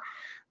here.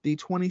 The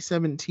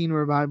 2017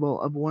 revival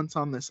of Once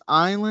on This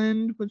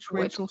Island, which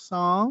Rachel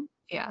saw.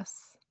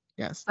 Yes.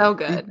 So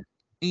good.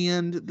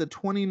 And the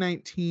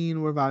 2019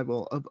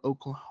 revival of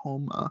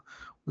Oklahoma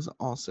was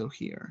also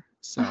here.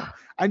 So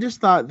I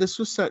just thought this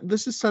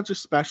is such a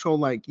special,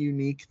 like,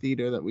 unique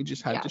theater that we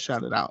just had to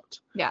shout it out.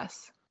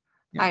 Yes.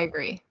 Yeah. I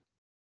agree.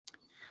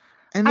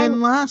 And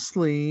then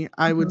lastly,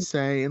 I would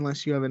say,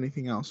 unless you have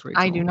anything else,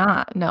 Rachel. I do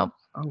not. No.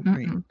 Oh,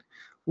 great.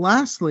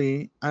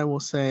 Lastly, I will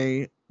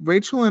say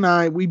Rachel and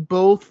I, we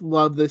both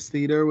love this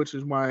theater, which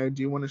is why I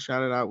do want to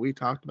shout it out. We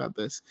talked about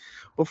this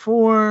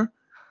before.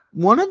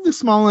 One of the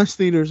smallest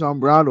theaters on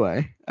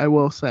Broadway, I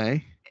will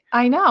say.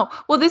 I know.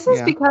 Well, this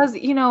is because,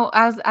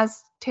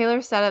 as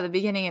Taylor said at the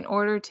beginning, in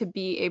order to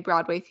be a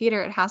Broadway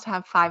theater, it has to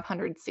have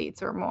 500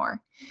 seats or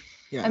more.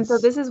 Yes. And so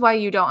this is why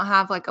you don't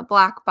have like a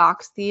black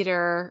box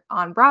theater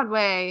on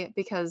Broadway,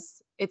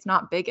 because it's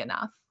not big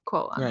enough,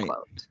 quote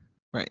unquote.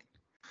 Right.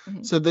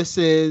 Mm-hmm. So this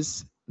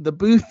is the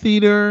Booth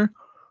Theater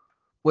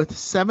with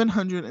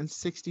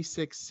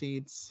 766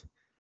 seats.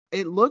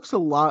 It looks a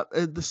lot.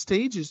 The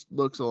stage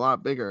looks a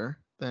lot bigger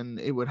than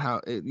it would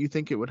house. You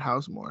think it would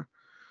house more?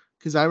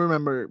 Because I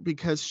remember,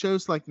 because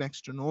shows like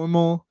Next to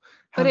Normal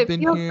have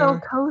been here. But it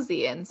feels so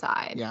cozy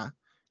inside. Yeah.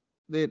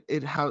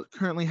 It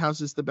currently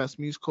houses the Best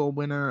Musical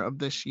winner of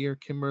this year,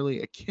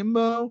 Kimberly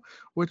Akimbo,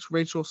 which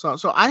Rachel saw.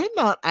 So I had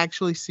not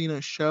actually seen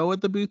a show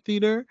at the Booth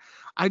Theater.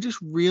 I just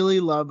really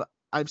love.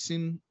 I've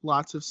seen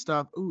lots of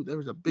stuff. Ooh, there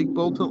was a big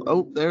bolt.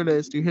 Oh, there it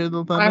is. Do you hear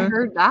the thunder? I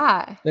heard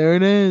that. There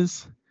it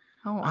is.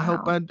 Oh, wow. I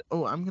hope I'm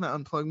gonna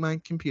unplug my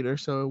computer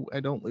so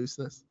I don't lose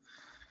this.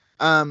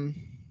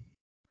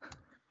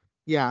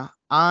 Yeah,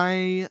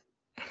 I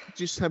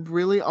just have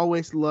really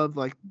always loved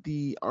like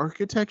the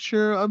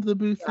architecture of the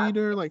Booth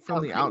Theater. Like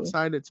from the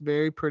outside, it's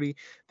very pretty.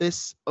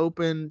 This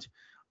opened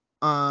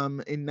in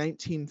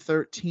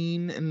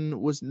 1913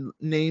 and was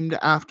named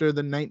after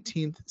the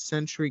 19th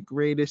century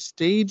greatest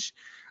stage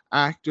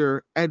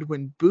actor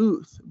Edwin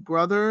Booth,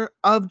 brother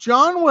of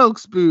John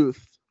Wilkes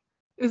Booth.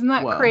 Isn't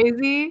that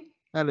crazy?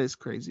 That is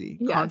crazy.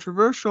 Yes.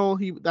 Controversial.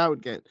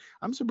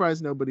 I'm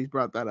surprised nobody's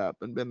brought that up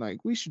and been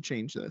like, we should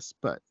change this.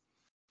 But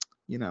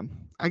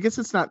I guess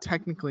it's not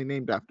technically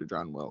named after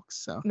John Wilkes.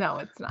 So no,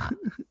 it's not.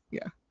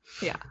 Yeah.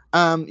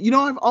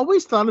 I've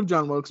always thought of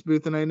John Wilkes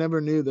Booth, and I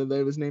never knew that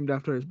it was named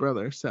after his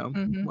brother. So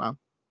wow.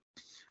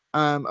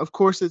 Of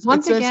course, it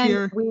says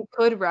here. We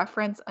could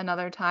reference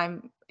another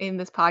time in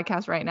this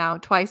podcast right now,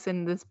 twice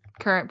in this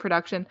current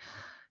production,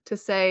 to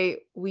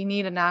say we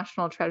need a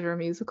National Treasure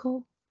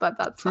musical, but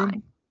that's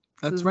fine.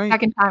 That's right. The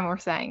second time we're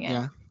saying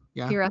it.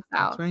 Yeah. Hear us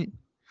out. That's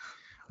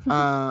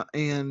right.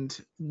 And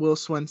Will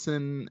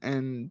Swenson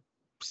and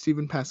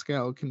Stephen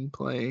Pascal can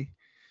play,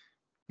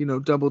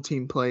 double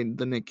team play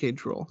the Nick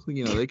Cage role.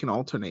 They can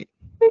alternate.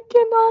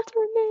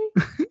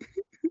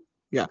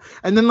 Yeah.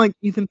 And then like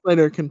Ethan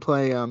Slater can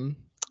play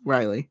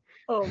Riley.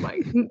 Oh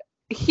my.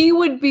 He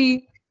would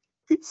be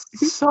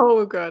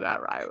so good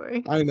at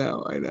Riley. I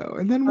know.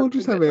 And then we'll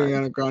just have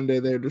Ariana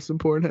Grande there to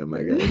support him,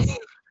 I guess.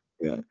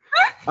 Yeah.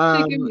 She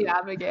can be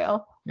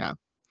Abigail. Yeah.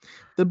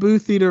 The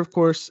Booth Theater, of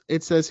course,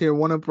 it says here,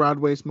 one of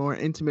Broadway's more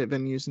intimate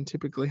venues and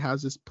typically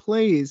houses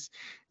plays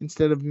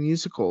instead of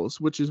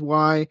musicals, which is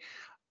why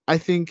I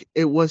think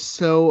it was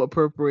so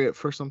appropriate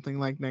for something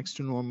like Next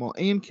to Normal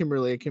and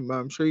Kimberly Akimbo.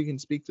 I'm sure you can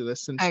speak to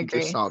this since you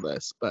just saw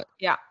this, but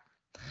yeah.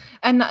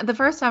 And the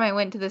first time I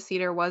went to the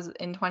theater was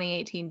in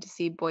 2018 to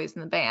see Boys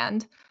in the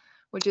Band,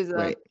 which is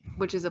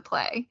a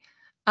play.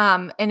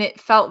 And it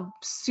felt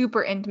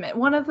super intimate.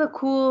 One of the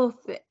cool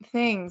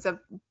things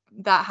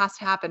that has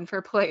to happen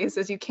for plays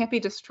is you can't be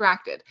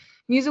distracted.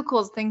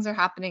 Musicals, things are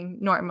happening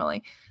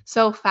normally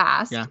so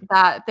fast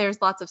that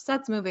there's lots of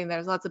sets moving,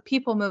 there's lots of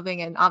people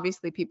moving, and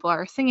obviously people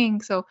are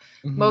singing. So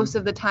most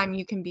of the time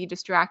you can be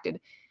distracted.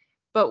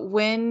 But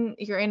when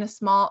you're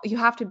you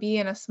have to be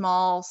in a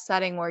small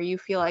setting where you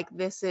feel like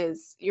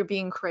you're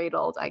being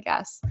cradled, I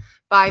guess,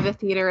 by the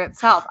theater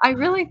itself. I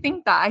really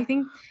think that.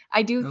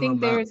 I do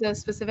think there's a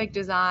specific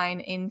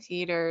design in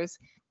theaters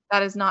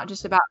that is not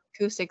just about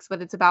acoustics,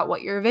 but it's about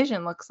what your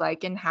vision looks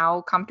like and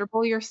how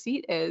comfortable your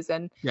seat is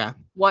and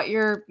what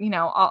your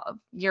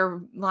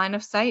line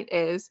of sight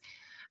is.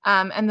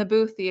 And the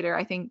booth theater,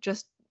 I think,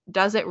 just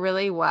does it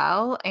really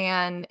well.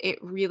 And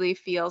it really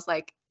feels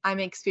like I'm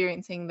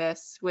experiencing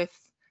this with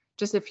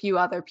just a few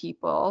other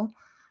people.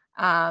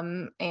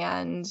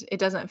 And it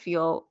doesn't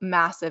feel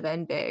massive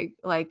and big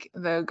like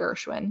the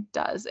Gershwin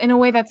does. In a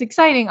way that's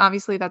exciting.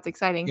 Obviously, that's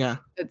exciting. Yeah.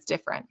 It's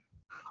different.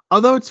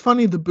 Although it's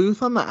funny, the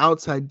booth on the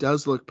outside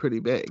does look pretty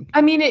big.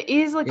 I mean, it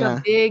is like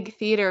a big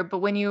theater, but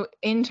when you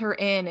enter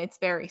in, it's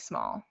very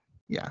small.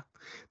 Yeah.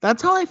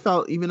 That's how I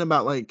felt even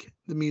about like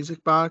the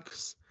music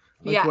box.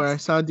 Like where I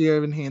saw Dear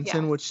Evan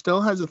Hansen, which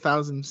still has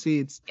 1,000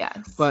 seats.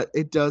 Yes. But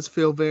it does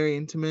feel very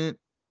intimate.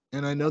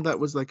 And I know that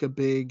was like a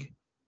big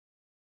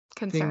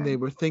thing they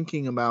were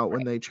thinking about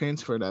when they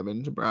transferred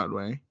Evan to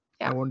Broadway.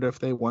 Yeah. I wonder if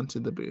they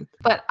wanted the booth.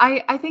 But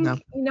I think,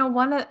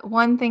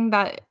 one thing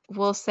that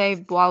we'll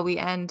say while we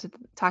end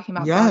talking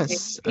about Broadway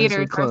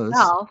theaters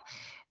ourselves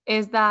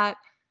is that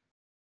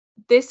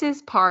this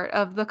is part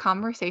of the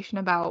conversation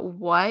about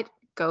what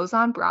goes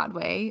on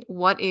Broadway,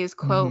 what is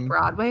quote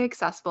Broadway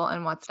accessible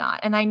and what's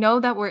not. And I know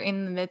that we're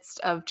in the midst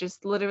of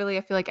just literally,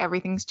 I feel like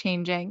everything's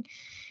changing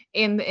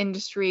in the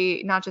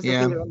industry, not just the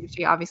theater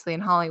industry, obviously in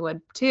Hollywood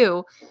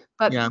too,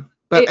 but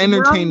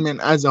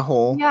entertainment as a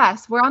whole.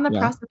 Yes, we're on the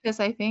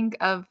precipice, I think,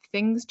 of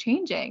things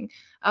changing,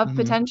 of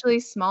potentially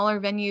smaller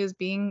venues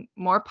being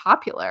more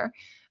popular.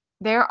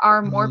 There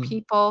are more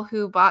people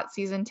who bought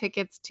season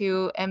tickets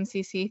to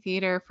MCC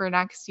Theater for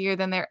next year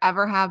than there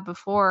ever have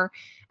before.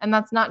 And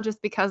that's not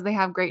just because they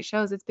have great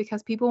shows. It's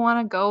because people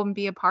want to go and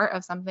be a part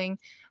of something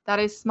that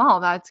is small,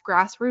 that's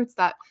grassroots,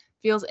 that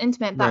feels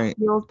intimate, that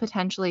feels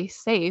potentially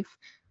safe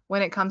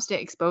when it comes to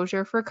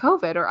exposure for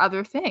COVID or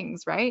other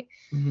things, right?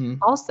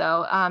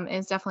 Also,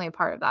 is definitely a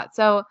part of that.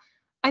 So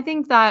I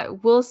think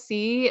that we'll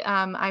see.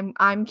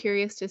 I'm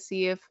curious to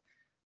see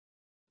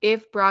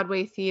if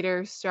Broadway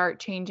theaters start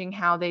changing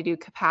how they do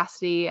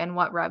capacity and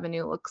what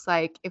revenue looks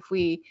like, if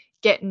we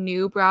get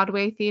new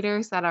Broadway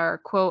theaters that are,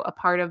 quote, a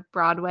part of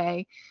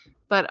Broadway,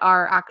 but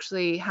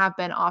have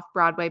been off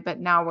Broadway, but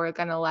now we're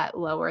going to let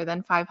lower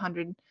than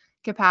 500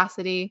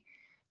 capacity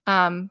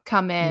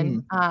come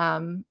in.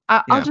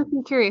 I'll just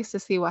be curious to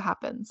see what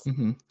happens.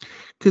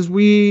 Because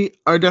we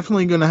are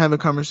definitely going to have a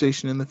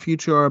conversation in the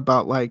future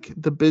about like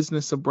the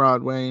business of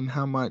Broadway and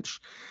how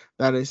much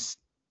that is,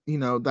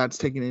 that's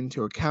taken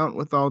into account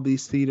with all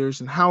these theaters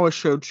and how a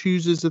show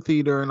chooses a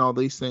theater and all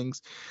these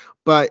things.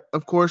 But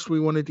of course, we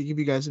wanted to give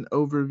you guys an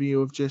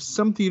overview of just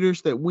some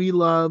theaters that we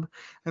love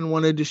and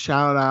wanted to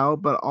shout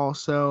out, but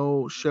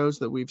also shows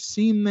that we've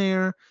seen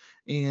there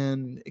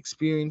and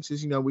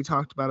experiences. We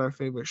talked about our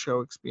favorite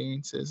show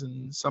experiences,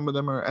 and some of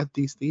them are at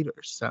these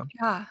theaters. So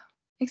yeah,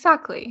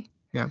 exactly.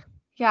 Yeah.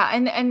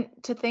 And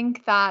to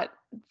think that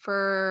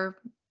for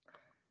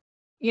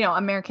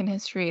American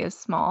history is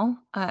small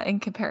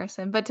in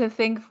comparison, but to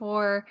think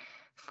for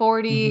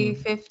 40,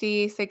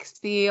 50,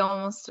 60,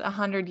 almost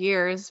 100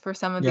 years for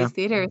some of these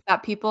theaters,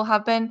 that people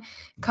have been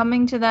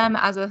coming to them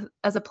as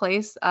a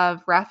place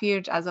of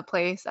refuge, as a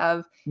place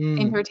of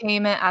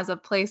entertainment, as a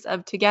place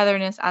of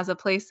togetherness, as a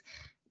place,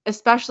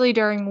 especially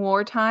during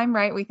wartime,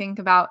 right? We think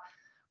about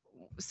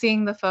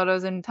seeing the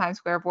photos in Times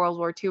Square of World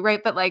War II,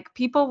 right? But like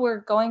people were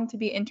going to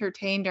be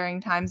entertained during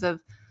times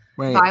of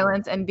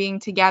violence and being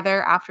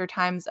together after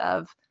times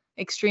of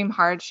extreme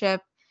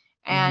hardship.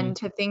 And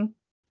to think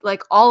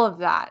like all of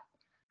that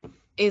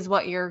is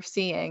what you're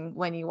seeing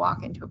when you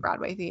walk into a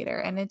Broadway theater.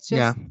 And it's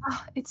just,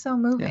 it's so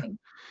moving. Yeah.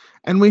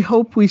 And we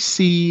hope we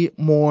see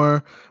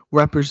more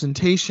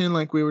representation,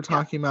 like we were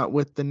talking about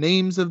with the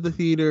names of the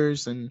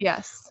theaters. And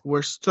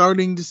we're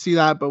starting to see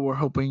that, but we're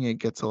hoping it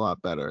gets a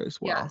lot better as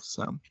well.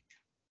 So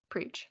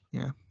preach.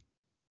 Yeah.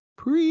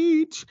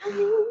 Preach.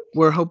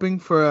 We're hoping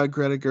for a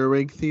Greta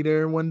Gerwig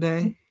theater one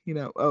day.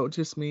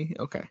 Just me.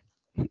 Okay.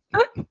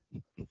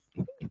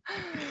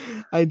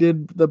 I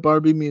did the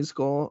Barbie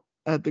musical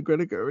at the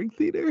Greta Gerwig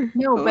theater.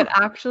 No, but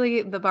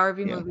actually the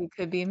Barbie movie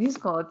could be a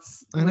musical.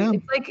 I know.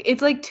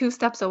 It's like 2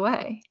 steps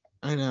away.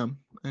 I know.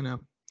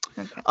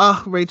 Okay.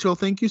 Rachel,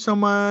 thank you so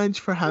much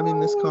for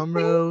having this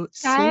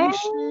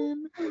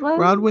conversation.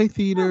 Broadway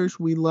theaters,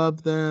 we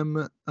love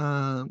them.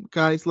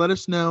 Guys, let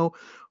us know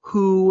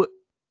who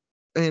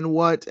and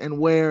what and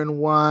where and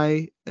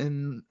why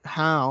and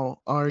how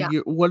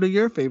what are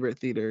your favorite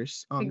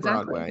theaters on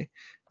Broadway?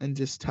 And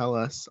just tell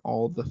us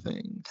all the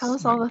things. Tell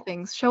us all the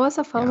things. Show us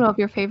a photo of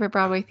your favorite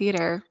Broadway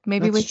theater,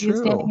 maybe with you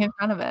standing in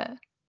front of it.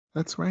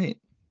 That's right.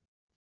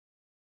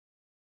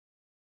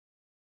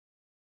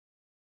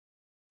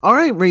 All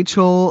right,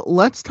 Rachel,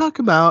 let's talk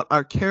about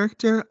our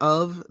character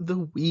of the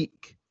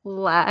week.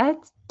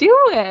 Let's do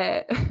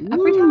it. Woo.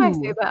 Every time I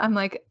say that, I'm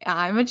like,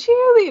 I'm a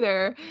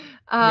cheerleader.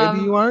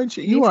 Maybe you are.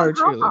 You are a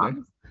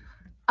cheerleader.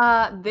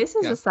 This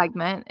is a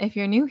segment, if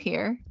you're new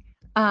here,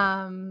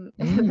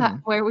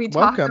 where we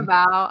talk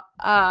about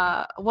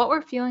what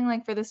we're feeling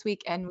like for this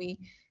week, and we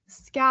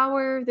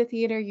scour the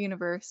theater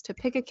universe to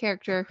pick a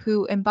character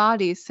who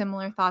embodies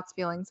similar thoughts,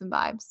 feelings, and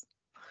vibes.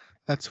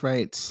 That's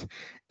right.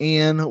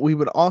 And we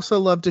would also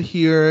love to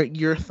hear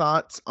your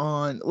thoughts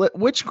on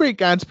which Great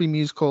Gatsby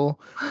musical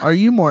are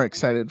you more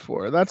excited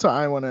for? That's what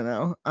I want to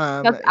know.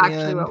 That's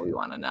actually what we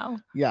want to know.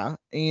 Yeah.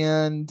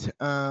 And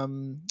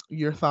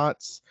your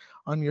thoughts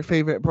on your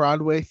favorite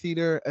Broadway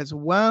theater as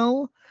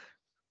well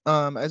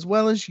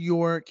as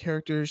your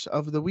characters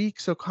of the week.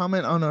 So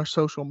comment on our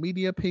social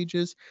media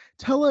pages.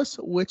 Tell us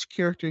which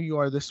character you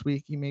are this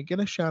week. You may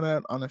get a shout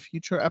out on a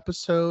future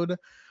episode.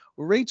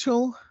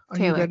 Rachel, are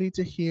you ready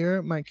to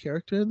hear my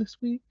character this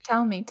week?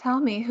 Tell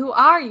me, who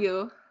are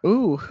you?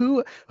 Ooh,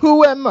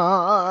 who am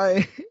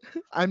I?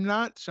 I'm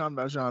not Jean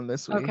Valjean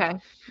this week. Okay.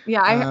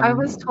 Yeah, I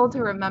was told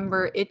to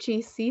remember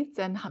itchy seats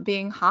and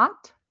being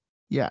hot.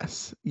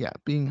 Yes. Yeah,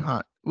 being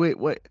hot. Wait.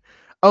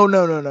 Oh,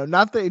 no,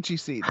 not the itchy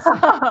seats.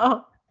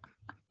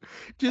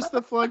 Just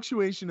the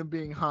fluctuation of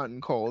being hot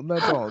and cold.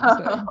 That's all I'm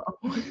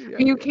saying. Yeah,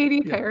 are you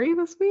Katy Perry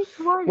this week?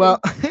 Who are you? Well,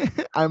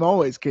 I'm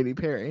always Katy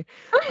Perry.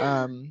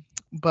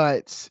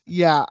 But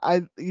yeah,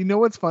 you know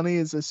what's funny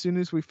is as soon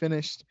as we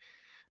finished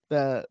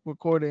the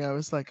recording, I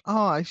was like,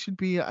 oh, I should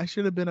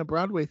have been a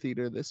Broadway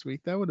theater this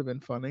week. That would have been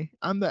funny.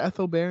 I'm the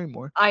Ethel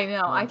Barrymore. I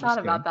know. I thought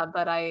about that,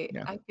 but I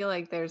feel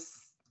like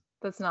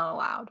that's not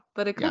allowed,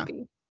 but it could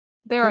be.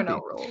 There are no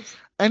rules.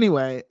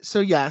 Anyway, so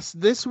yes,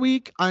 this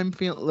week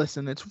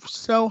listen, it's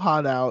so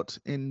hot out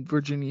in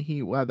Virginia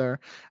heat weather.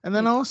 And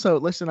then also,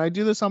 listen, I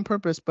do this on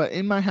purpose, but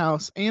in my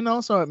house and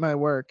also at my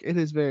work, it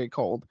is very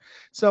cold.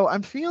 So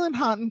I'm feeling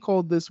hot and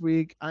cold this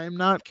week. I am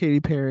not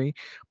Katy Perry,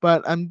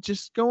 but I'm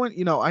just going,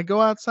 I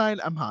go outside,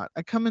 I'm hot.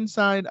 I come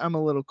inside, I'm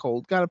a little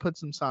cold. Got to put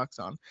some socks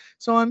on.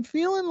 So I'm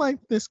feeling like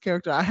this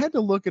character. I had to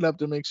look it up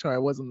to make sure I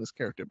wasn't this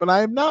character, but I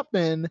have not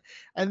been.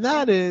 And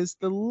that is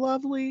the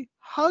lovely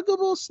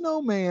huggable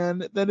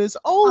snowman that is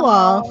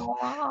Olaf.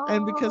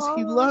 And because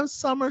he loves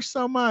summer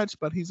so much,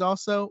 but he's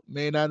also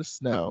made out of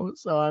snow,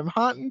 so I'm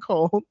hot and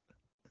cold.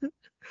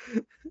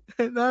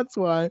 And that's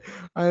why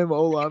I am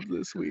Olaf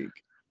this week.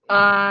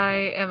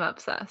 I am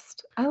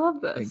obsessed. I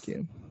love this. Thank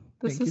you.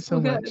 This Thank you so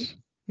good. much.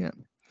 Yeah.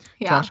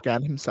 Josh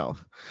Gad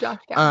himself. Josh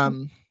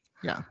Gad.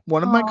 Yeah,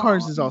 one of my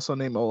cars is also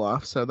named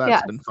Olaf, so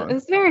that's been fun.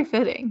 It's very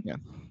fitting. Yeah,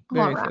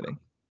 very fitting.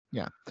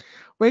 Yeah.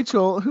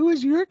 Rachel, who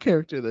is your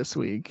character this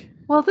week?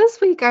 Well,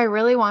 this week I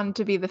really wanted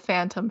to be the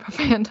Phantom from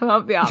Phantom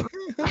of the Opera.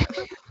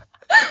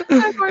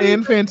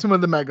 And Phantom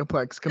of the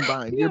Megaplex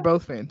combined. You're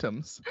both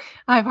Phantoms.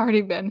 I've already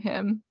been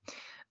him.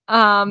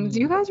 Do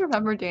you guys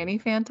remember Danny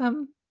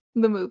Phantom,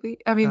 the movie?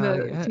 I mean,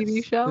 the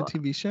TV show? The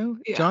TV show?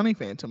 Yeah. Johnny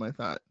Phantom, I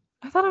thought.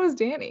 I thought it was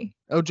Danny.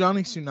 Oh,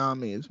 Johnny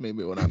Tsunami is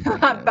maybe what I'm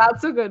thinking.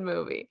 That's a good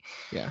movie.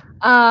 Yeah.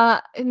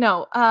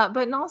 No,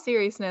 but in all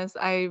seriousness,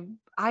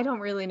 I don't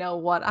really know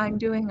what I'm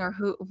doing or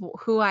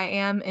who I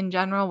am in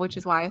general, which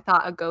is why I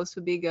thought a ghost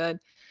would be good.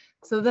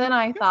 So then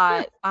I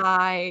thought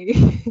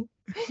I'm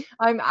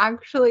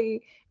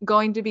actually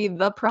going to be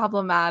the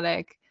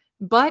problematic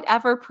but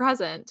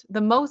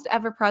the most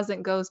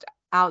ever-present ghost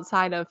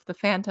outside of the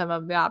Phantom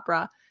of the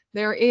Opera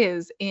there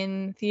is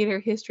in theater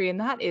history, and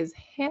that is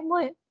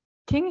Hamlet,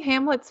 King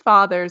Hamlet's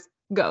father's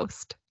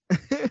ghost.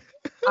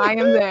 I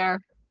am there.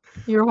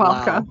 You're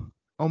welcome. Wow.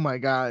 Oh my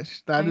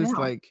gosh, that is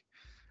like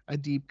a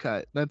deep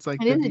cut. That's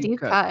like it is a deep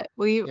cut.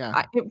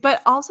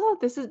 But also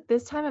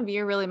this time of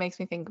year really makes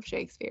me think of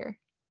Shakespeare.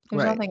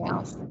 There's nothing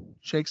else.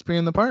 Shakespeare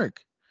in the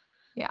Park.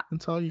 Yeah,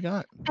 that's all you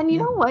got. And you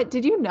know what?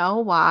 Did you know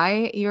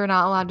why you're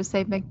not allowed to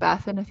say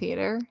Macbeth in a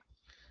theater?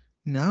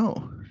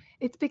 No.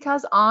 It's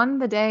because on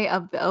the day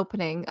of the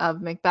opening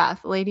of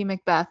Macbeth, Lady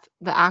Macbeth,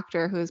 the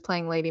actor who was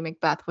playing Lady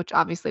Macbeth, which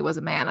obviously was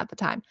a man at the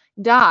time,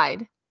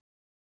 died.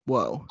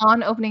 Whoa.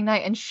 On opening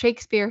night, and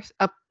Shakespeare,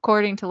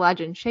 according to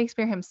legend,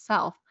 Shakespeare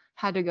himself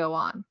had to go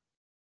on.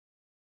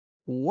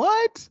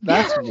 What?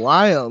 That's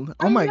wild.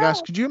 Oh my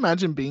gosh, could you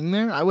imagine being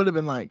there? I would have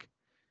been like,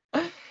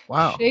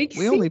 wow.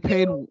 We only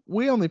paid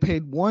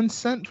 1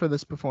 cent for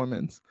this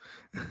performance.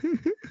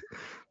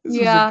 This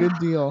is a good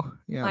deal.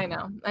 Yeah. I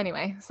know.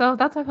 Anyway, so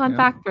that's a fun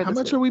fact for this. How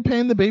much are we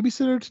paying the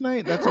babysitter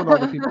tonight? That's what all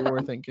the people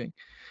were thinking.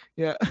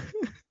 Yeah.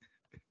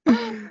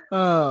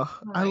 Oh,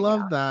 I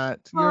love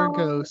that. You're a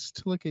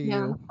ghost. Look at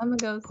you. I'm a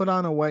ghost. Put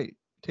on a white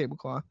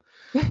tablecloth.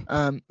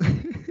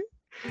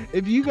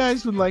 If you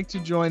guys would like to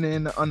join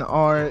in on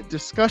our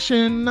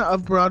discussion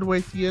of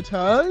Broadway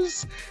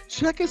theaters,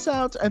 check us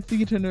out at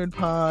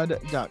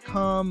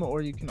theaternerdpod.com,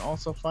 or you can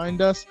also find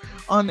us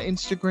on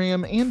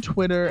Instagram and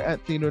Twitter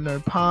at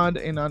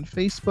theaternerdpod, and on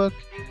Facebook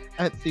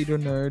at Theater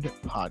Nerd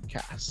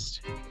Podcast.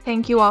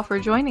 Thank you all for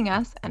joining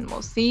us, and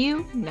we'll see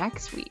you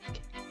next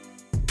week.